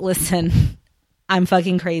like, listen, I'm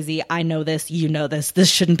fucking crazy. I know this. You know this. This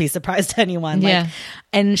shouldn't be a surprise to anyone. Yeah. Like,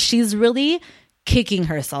 and she's really kicking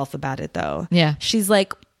herself about it, though. Yeah. She's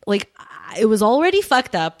like, it was already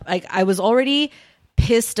fucked up. Like, I was already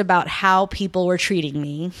pissed about how people were treating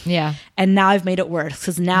me. Yeah. And now I've made it worse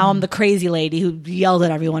because now I'm the crazy lady who yelled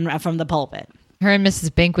at everyone from the pulpit. Her and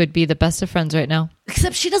Mrs. Bink would be the best of friends right now.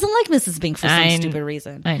 Except she doesn't like Mrs. Bink for some stupid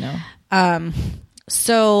reason. I know.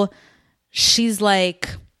 So she's like,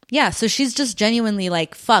 so she's just genuinely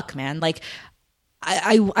like, fuck, man. Like,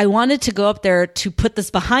 I wanted to go up there to put this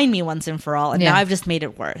behind me once and for all. And now I've just made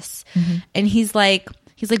it worse. And he's like,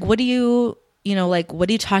 what do you... like, what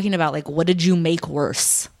are you talking about? Like, what did you make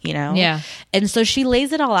worse? Yeah. And so she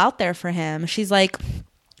lays it all out there for him. She's like,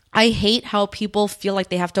 I hate how people feel like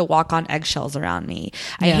they have to walk on eggshells around me.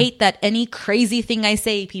 I hate that any crazy thing I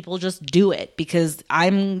say, people just do it because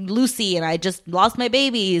I'm Lucy and I just lost my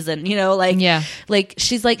babies. And, like,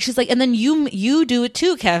 she's like, and then you do it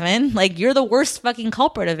too, Kevin. Like, you're the worst fucking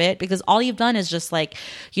culprit of it because all you've done is just like,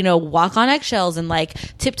 walk on eggshells and like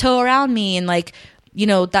tiptoe around me. And like,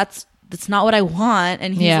 that's not what I want.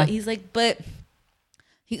 And he's like, but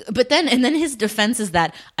then his defense is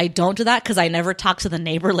that I don't do that because I never talk to the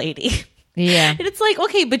neighbor lady. Yeah. And it's like,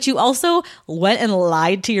 okay, but you also went and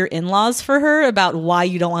lied to your in-laws for her about why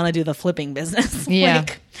you don't want to do the flipping business. Yeah.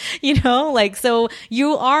 So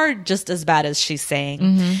you are just as bad as she's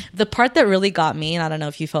saying. The part that really got me, and I don't know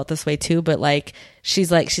if you felt this way too, but like,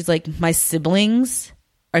 she's like, my siblings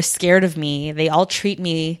are scared of me. They all treat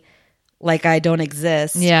me like I don't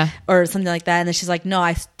exist. Yeah. Or something like that. And then she's like, no,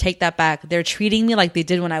 I take that back. They're treating me like they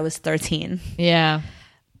did when I was 13. Yeah.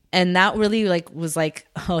 And that really was like,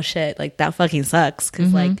 oh shit, like that fucking sucks.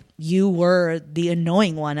 Cause like you were the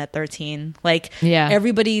annoying one at 13. Like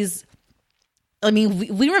everybody's I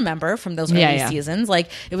mean, we remember from those early seasons, like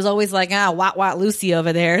it was always like, wat Lucy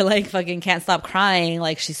over there, like fucking can't stop crying,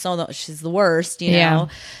 like she's the worst, you know,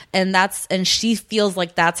 and she feels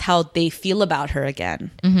like that's how they feel about her again,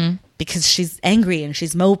 because she's angry and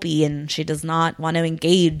she's mopey and she does not want to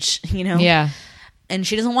engage, you know, and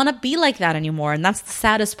she doesn't want to be like that anymore, and that's the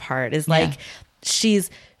saddest part is like she's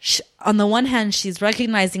on the one hand she's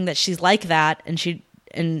recognizing that she's like that, and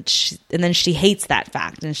then she hates that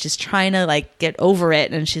fact and she's trying to like get over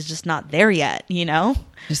it, and she's just not there yet, you know?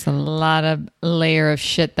 Just a lot of layer of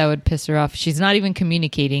shit that would piss her off. She's not even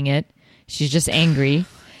communicating it. She's just angry.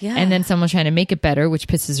 And then someone's trying to make it better, which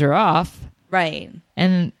pisses her off. Right.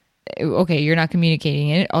 And okay, you're not communicating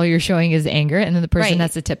it. All you're showing is anger, and then the person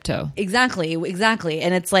has to tiptoe. Exactly.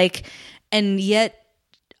 And it's like, and yet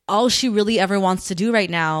all she really ever wants to do right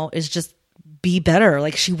now is just be better.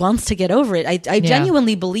 Like she wants to get over it. I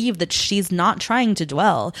genuinely believe that she's not trying to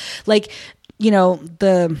dwell. Like, you know,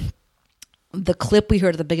 the clip we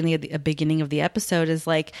heard at the beginning of the episode is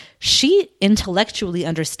like she intellectually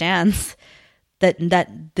understands that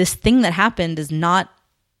this thing that happened is not.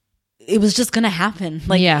 It was just gonna happen.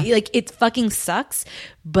 Like it fucking sucks,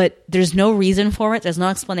 but there's no reason for it. There's no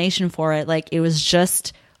explanation for it. Like it was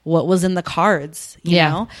just what was in the cards, you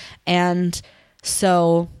know? And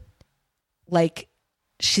so like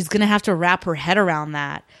she's gonna have to wrap her head around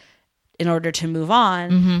that in order to move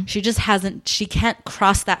on. She can't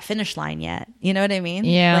cross that finish line yet, you know what I mean?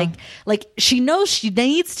 Like she knows she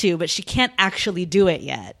needs to, but she can't actually do it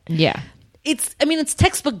yet. It's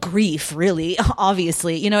textbook grief, really,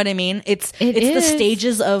 obviously, you know what I mean? It's the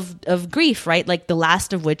stages of grief, right? Like the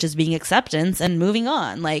last of which is being acceptance and moving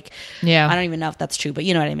on. Like I don't even know if that's true, but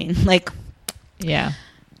you know what I mean? Like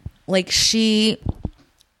like she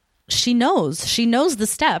knows the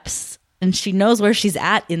steps, and she knows where she's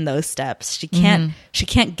at in those steps. She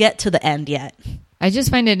can't get to the end yet. I just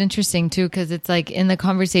find it interesting too, because it's like in the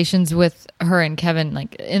conversations with her and Kevin,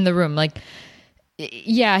 like in the room, like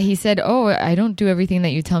he said, "Oh, I don't do everything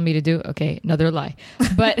that you tell me to do." Okay, another lie,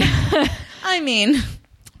 but I mean,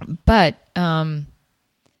 but oh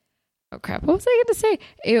crap, what was I going to say?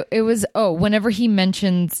 It was whenever he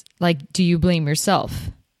mentions like, "Do you blame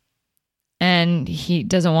yourself?" And he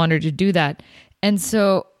doesn't want her to do that. And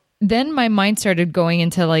so then my mind started going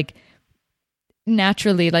into like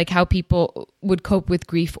naturally like how people would cope with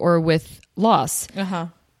grief or with loss.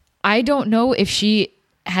 I don't know if she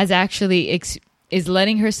has actually is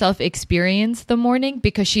letting herself experience the mourning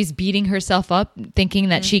because she's beating herself up thinking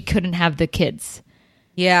that she couldn't have the kids.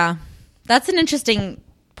 Yeah. That's an interesting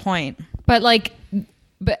point. But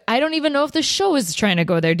I don't even know if the show is trying to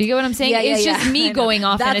go there. Do you get what I'm saying? It's just me going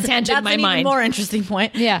off in a tangent in my mind. That's an even more interesting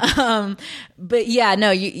point. But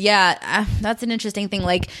that's an interesting thing.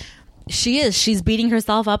 Like she's beating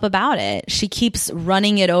herself up about it. She keeps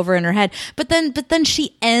running it over in her head. But then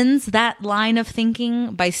she ends that line of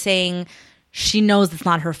thinking by saying she knows it's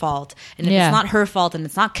not her fault. And if it's not her fault, and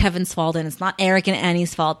it's not Kevin's fault, and it's not Eric and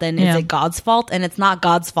Annie's fault, then is it God's fault? And it's not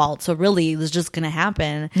God's fault. So really, it was just going to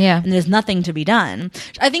happen. And there's nothing to be done.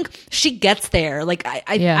 I think she gets there. Like,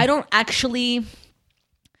 I don't actually...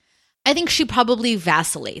 I think she probably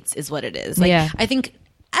vacillates is what it is. Like, I think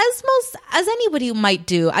as anybody might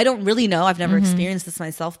do, I don't really know. I've never experienced this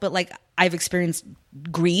myself, but like I've experienced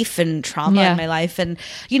grief and trauma in my life. And,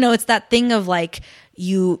 you know, it's that thing of like,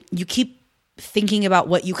 you keep thinking about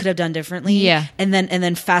what you could have done differently, and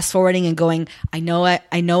then fast forwarding and going, I know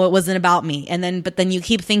it wasn't about me, but then you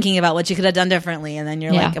keep thinking about what you could have done differently, and then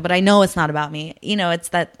you're like, but I know it's not about me. You know, it's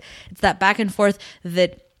that back and forth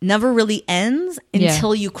that never really ends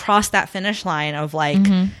until you cross that finish line of like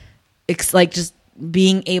it's like just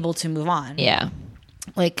being able to move on.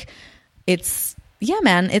 Like it's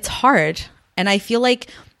man, it's hard, and I feel like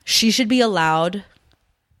she should be allowed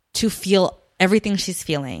to feel everything she's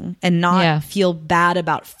feeling and not feel bad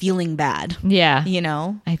about feeling bad. You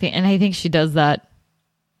know? I think she does that.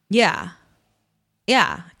 Yeah.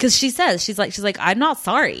 Cause she's like, I'm not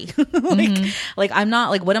sorry. like, I'm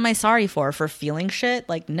not like, what am I sorry for feeling shit?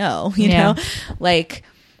 Like, no, you know, like,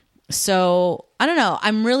 so I don't know.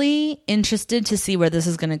 I'm really interested to see where this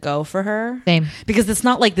is going to go for her. Same. Because it's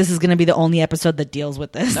not like this is going to be the only episode that deals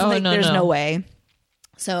with this. Oh, like, there's no way.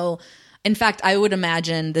 So, in fact, I would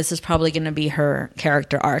imagine this is probably going to be her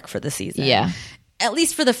character arc for the season. At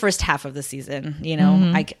least for the first half of the season. You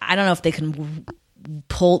know, I don't know if they can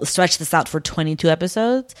stretch this out for 22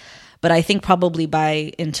 episodes, but I think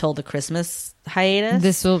probably until the Christmas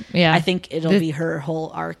hiatus, I think it'll be her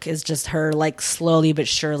whole arc is just her like slowly but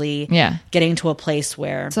surely getting to a place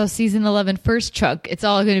where. So season 11 first chunk, it's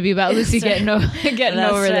all going to be about Lucy getting over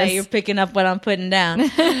this. You're picking up what I'm putting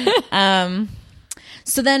down.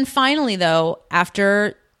 So then finally, though,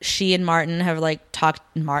 after she and Martin have like talked,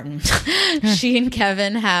 she and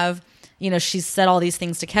Kevin have, she's said all these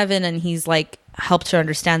things to Kevin, and he's like helped her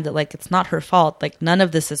understand that like it's not her fault. Like none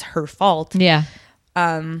of this is her fault. Yeah.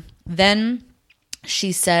 Then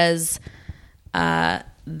she says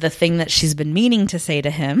the thing that she's been meaning to say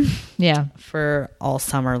to him. Yeah. For all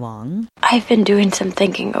summer long. I've been doing some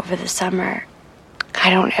thinking over the summer. I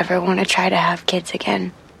don't ever want to try to have kids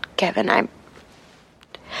again, Kevin.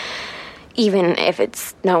 Even if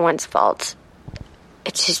it's no one's fault,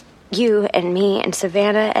 it's just you and me and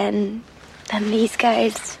Savannah and these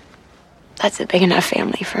guys. That's a big enough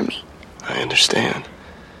family for me. I understand.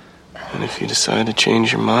 And if you decide to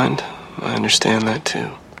change your mind, I understand that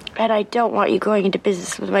too. And I don't want you going into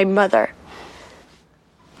business with my mother.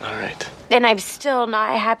 All right. And I'm still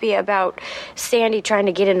not happy about Sandy trying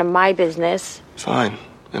to get into my business. Fine.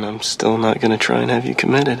 And I'm still not going to try and have you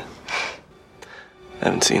committed. I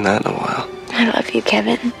haven't seen that in a while. I love you,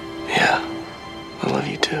 Kevin. Yeah. I love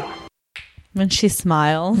you too. When she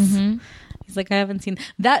smiles. Mm-hmm. He's like, I haven't seen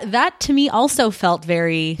that to me also felt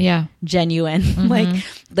very genuine. Mm-hmm.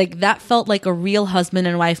 like that felt like a real husband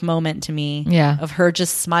and wife moment to me. Yeah. Of her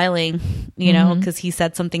just smiling, know, because he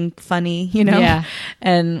said something funny, Yeah.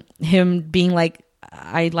 And him being like,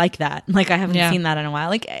 I like that. Like I haven't seen that in a while.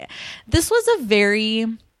 Like this was a very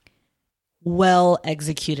well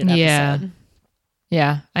executed episode.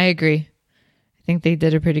 Yeah, I agree. I think they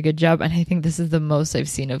did a pretty good job, and I think this is the most I've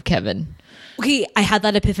seen of Kevin. Okay, I had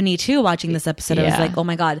that epiphany too watching this episode. I was like, oh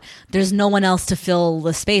my God, there's no one else to fill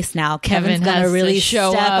the space now. Kevin's gonna really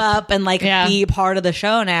step up and like be part of the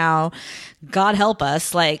show now. God help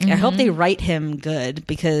us. Like, I hope they write him good,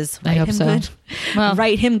 because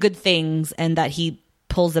write him good things, and that he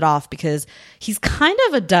pulls it off, because he's kind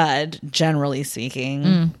of a dud, generally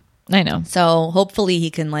speaking. I know. So hopefully he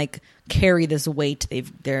can like carry this weight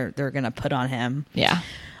they're gonna put on him. Yeah.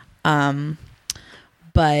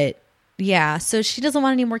 But yeah, so she doesn't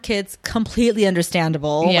want any more kids. Completely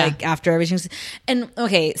understandable. Yeah. Like after everything's and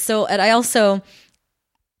okay. So and I also,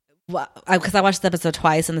 because I watched the episode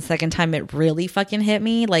twice, and the second time it really fucking hit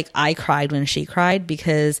me. Like I cried when she cried,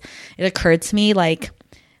 because it occurred to me like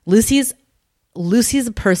Lucy's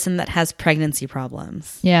a person that has pregnancy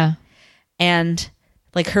problems. Yeah. And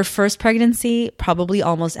like her first pregnancy probably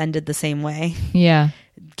almost ended the same way. Yeah.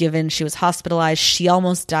 Given she was hospitalized, she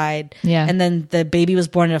almost died. Yeah. And then the baby was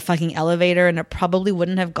born in a fucking elevator, and it probably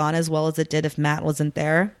wouldn't have gone as well as it did if Matt wasn't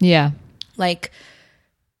there. Yeah. Like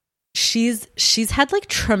she's had like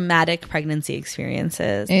traumatic pregnancy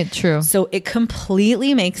experiences. True. So it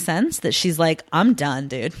completely makes sense that she's like, I'm done,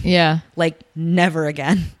 dude. Yeah. Like never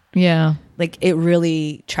again. Yeah. Like it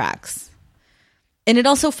really tracks. And it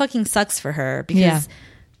also fucking sucks for her, because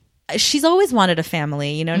she's always wanted a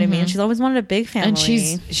family, you know what I mean? She's always wanted a big family. And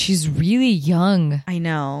she's really young. I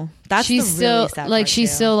know. That's she's the really still sad like part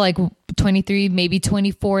she's too. still like 23, maybe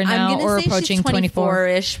 24 now, or approaching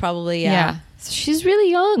 24-ish probably. Yeah. So she's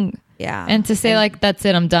really young. Yeah. And to say like, that's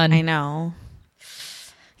it, I'm done. I know.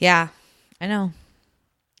 Yeah, I know.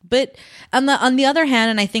 But on the other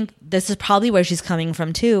hand, and I think this is probably where she's coming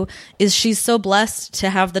from too, is she's so blessed to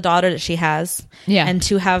have the daughter that she has, and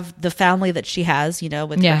to have the family that she has,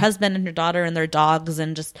 with her husband and her daughter and their dogs,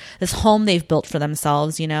 and just this home they've built for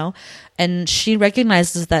themselves, and she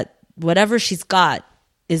recognizes that whatever she's got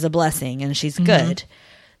is a blessing, and she's good.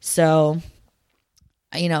 So,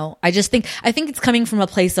 I think it's coming from a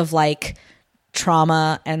place of like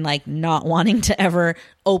trauma and like not wanting to ever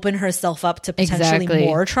open herself up to potentially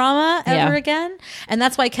more trauma ever again. And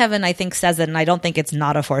that's why Kevin, I think, says it, and I don't think it's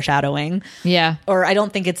not a foreshadowing. Yeah. Or I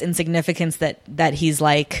don't think it's insignificance that he's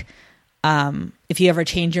like, if you ever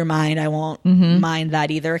change your mind, I won't mind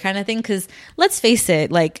that either, kind of thing. Because let's face it,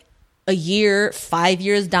 like a year, 5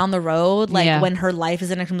 years down the road, like when her life is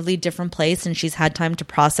in a completely different place and she's had time to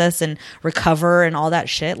process and recover and all that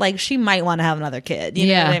shit, like she might want to have another kid.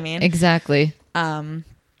 You know what I mean? Exactly.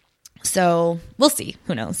 So we'll see.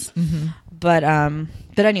 Who knows? But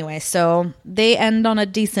anyway, so they end on a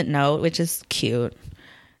decent note, which is cute.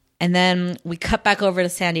 And then we cut back over to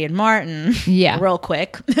Sandy and Martin. Yeah. Real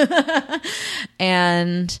quick.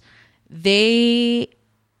 And they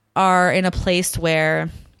are in a place where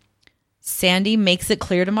Sandy makes it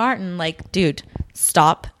clear to Martin, like, dude,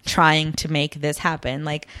 stop trying to make this happen.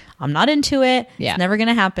 Like, I'm not into it. Yeah. It's never going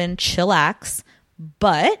to happen. Chillax.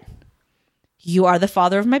 But you are the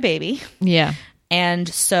father of my baby. Yeah. And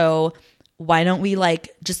so why don't we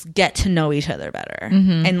like just get to know each other better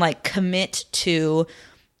and like commit to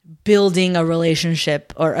building a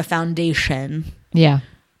relationship or a foundation. Yeah.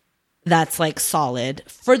 that's like solid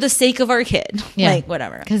for the sake of our kid. Yeah. Like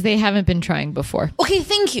whatever. Because they haven't been trying before. Okay,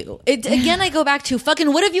 thank you. Again, I go back to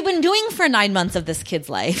fucking what have you been doing for 9 months of this kid's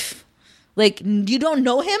life? Like, you don't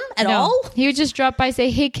know him at all? He would just drop by, say,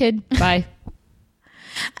 hey, kid, bye.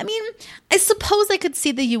 I mean, I suppose I could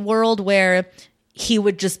see the world where he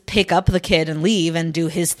would just pick up the kid and leave and do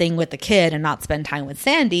his thing with the kid and not spend time with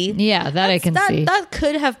Sandy. Yeah, I can see. That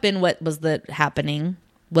could have been what was the happening.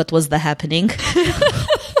 What was the happening?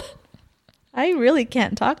 I really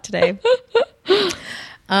can't talk today.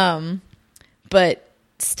 But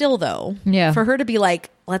still, though, for her to be like,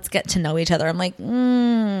 let's get to know each other. I'm like,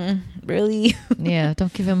 really? Yeah,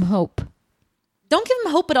 don't give him hope. Don't give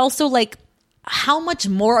him hope, but also like, how much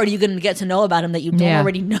more are you going to get to know about him that you don't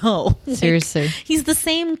already know? Seriously. Like, he's the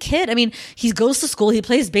same kid. I mean, he goes to school, he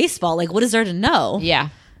plays baseball. Like, what is there to know? Yeah.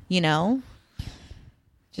 You know?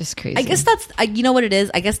 Just crazy. I guess that's, you know what it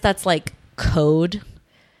is? I guess that's like code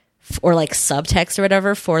or like subtext or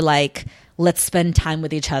whatever for like, let's spend time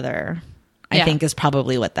with each other. I think is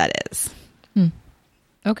probably what that is.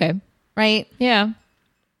 Okay. Right? Yeah.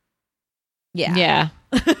 Yeah. Yeah.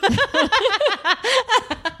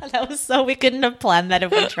 That was so we couldn't have planned that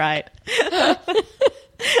if we tried.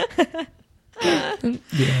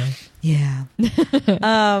 Yeah.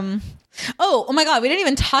 Oh my God, we didn't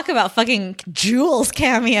even talk about fucking Jules'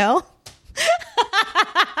 cameo.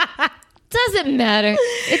 Doesn't matter.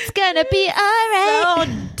 It's gonna be all right.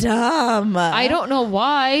 So dumb. I don't know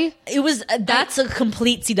why. It was that's a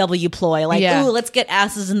complete CW ploy. Like, ooh, let's get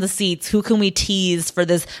asses in the seats. Who can we tease for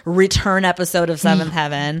this return episode of Seventh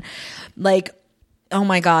Heaven? Like, oh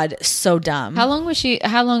my God, so dumb. How long was she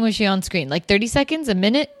on screen? Like 30 seconds? A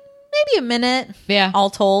minute? Maybe a minute. Yeah. All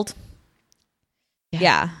told.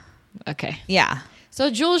 Yeah. Okay. Yeah. So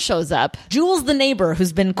Jules shows up. Jules, the neighbor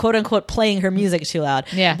who's been quote unquote playing her music too loud.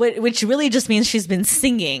 Yeah. Which really just means she's been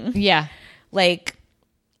singing. Yeah. Like,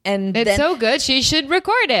 and it's so good she should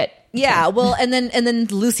record it. Yeah. Well, and then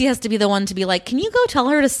Lucy has to be the one to be like, can you go tell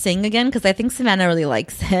her to sing again? Because I think Savannah really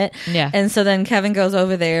likes it. Yeah. And so then Kevin goes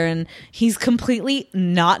over there and he's completely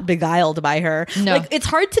not beguiled by her. No. Like, it's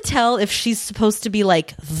hard to tell if she's supposed to be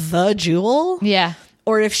like the Jewel. Yeah.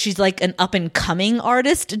 Or if she's like an up and coming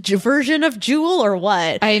artist version of Jewel or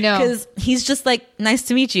what. I know. Because he's just like, nice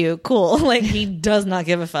to meet you. Cool. Like, he does not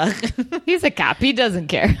give a fuck. He's a cop. He doesn't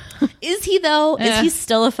care. Is he though? Is he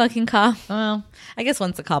still a fucking cop? Well, I guess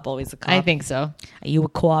once a cop, always a cop. I think so. Are you a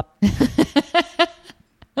co-op?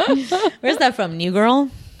 Where's that from? New Girl?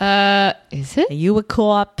 Is it? Are you a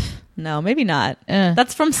co-op? No, maybe not.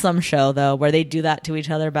 That's from some show though, where they do that to each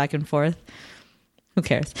other back and forth. Who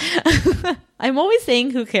cares? I'm always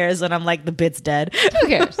saying who cares when I'm like the bit's dead. Who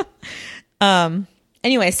cares?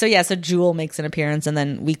 Anyway, so Jewel makes an appearance and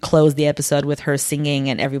then we close the episode with her singing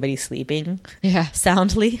and everybody sleeping. Yeah.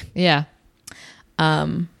 Soundly. Yeah.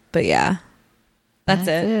 But yeah. That's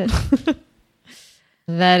it.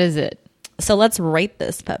 That is it. So let's rate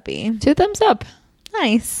this puppy. 2 thumbs up.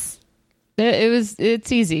 Nice.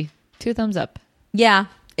 It's easy. 2 thumbs up. Yeah,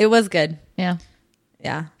 it was good. Yeah.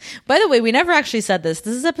 Yeah. By the way, we never actually said this.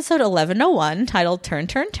 This is episode 1101 titled Turn,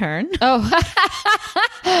 Turn, Turn.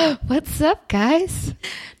 Oh. What's up, guys?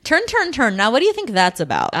 Turn, Turn, Turn. Now, what do you think that's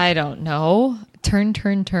about? I don't know. Turn,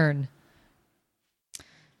 turn, turn.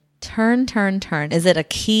 Turn, turn, turn. Is it a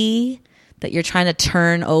key that you're trying to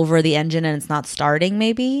turn over the engine and it's not starting,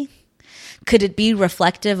 maybe? Could it be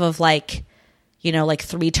reflective of like, you know, like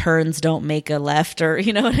 3 turns don't make a left, or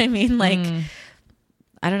you know what I mean? Like,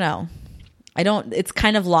 I don't know. It's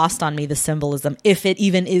kind of lost on me, the symbolism, if it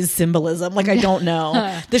even is symbolism. Like, I don't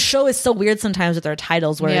know. The show is so weird sometimes with their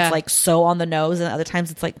titles where it's like so on the nose and other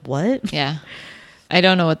times it's like, what? Yeah. I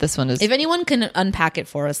don't know what this one is. If anyone can unpack it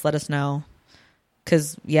for us, let us know.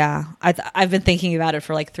 Because, yeah, I've been thinking about it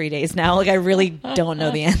for like 3 days now. Like, I really don't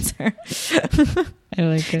know the answer. I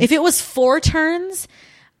like it. If it was 4 turns,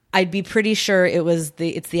 I'd be pretty sure it's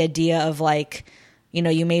the idea of like, you know,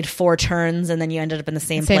 you made 4 turns and then you ended up in the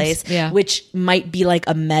same place, which might be like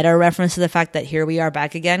a meta reference to the fact that here we are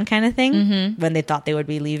back again kind of thing, when they thought they would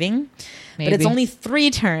be leaving. Maybe. But it's only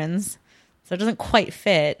 3 turns, so it doesn't quite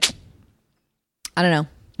fit. I don't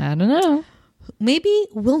know. Maybe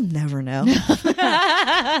we'll never know.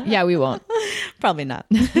 Yeah, we won't. Probably not.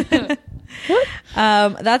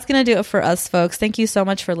 That's gonna do it for us, folks. Thank you so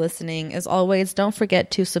much for listening. As always, don't forget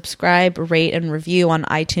to subscribe, rate, and review on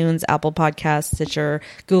iTunes, Apple Podcasts, Stitcher,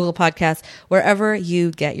 Google Podcasts, wherever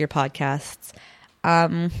you get your podcasts.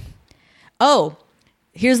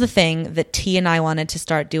 Here's the thing that T and I wanted to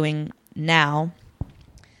start doing now.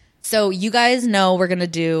 So you guys know we're gonna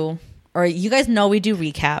do or you guys know we do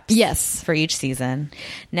recaps. Yes. For each season.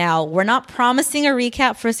 Now, we're not promising a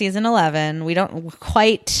recap for season 11. We don't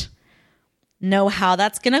quite know how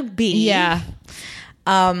that's going to be. Yeah.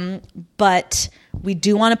 But we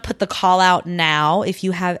do want to put the call out now. If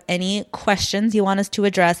you have any questions you want us to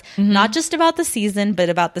address, not just about the season, but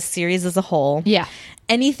about the series as a whole. Yeah.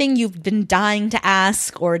 Anything you've been dying to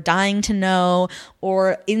ask or dying to know,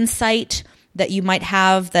 or insight that you might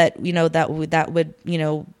have that, you know, that would, you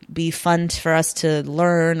know, be fun for us to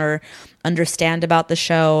learn or understand about the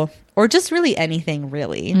show, or just really anything,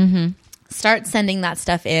 really. Start sending that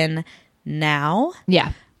stuff in now.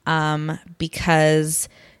 Yeah. Because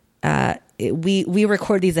we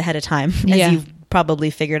record these ahead of time, as you've probably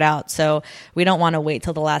figured out. So we don't want to wait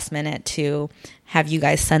till the last minute to have you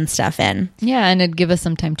guys send stuff in. Yeah, and it'd give us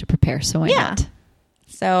some time to prepare. So why not?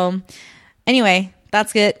 So anyway,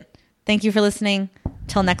 that's it. Thank you for listening.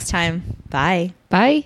 Till next time. Bye. Bye.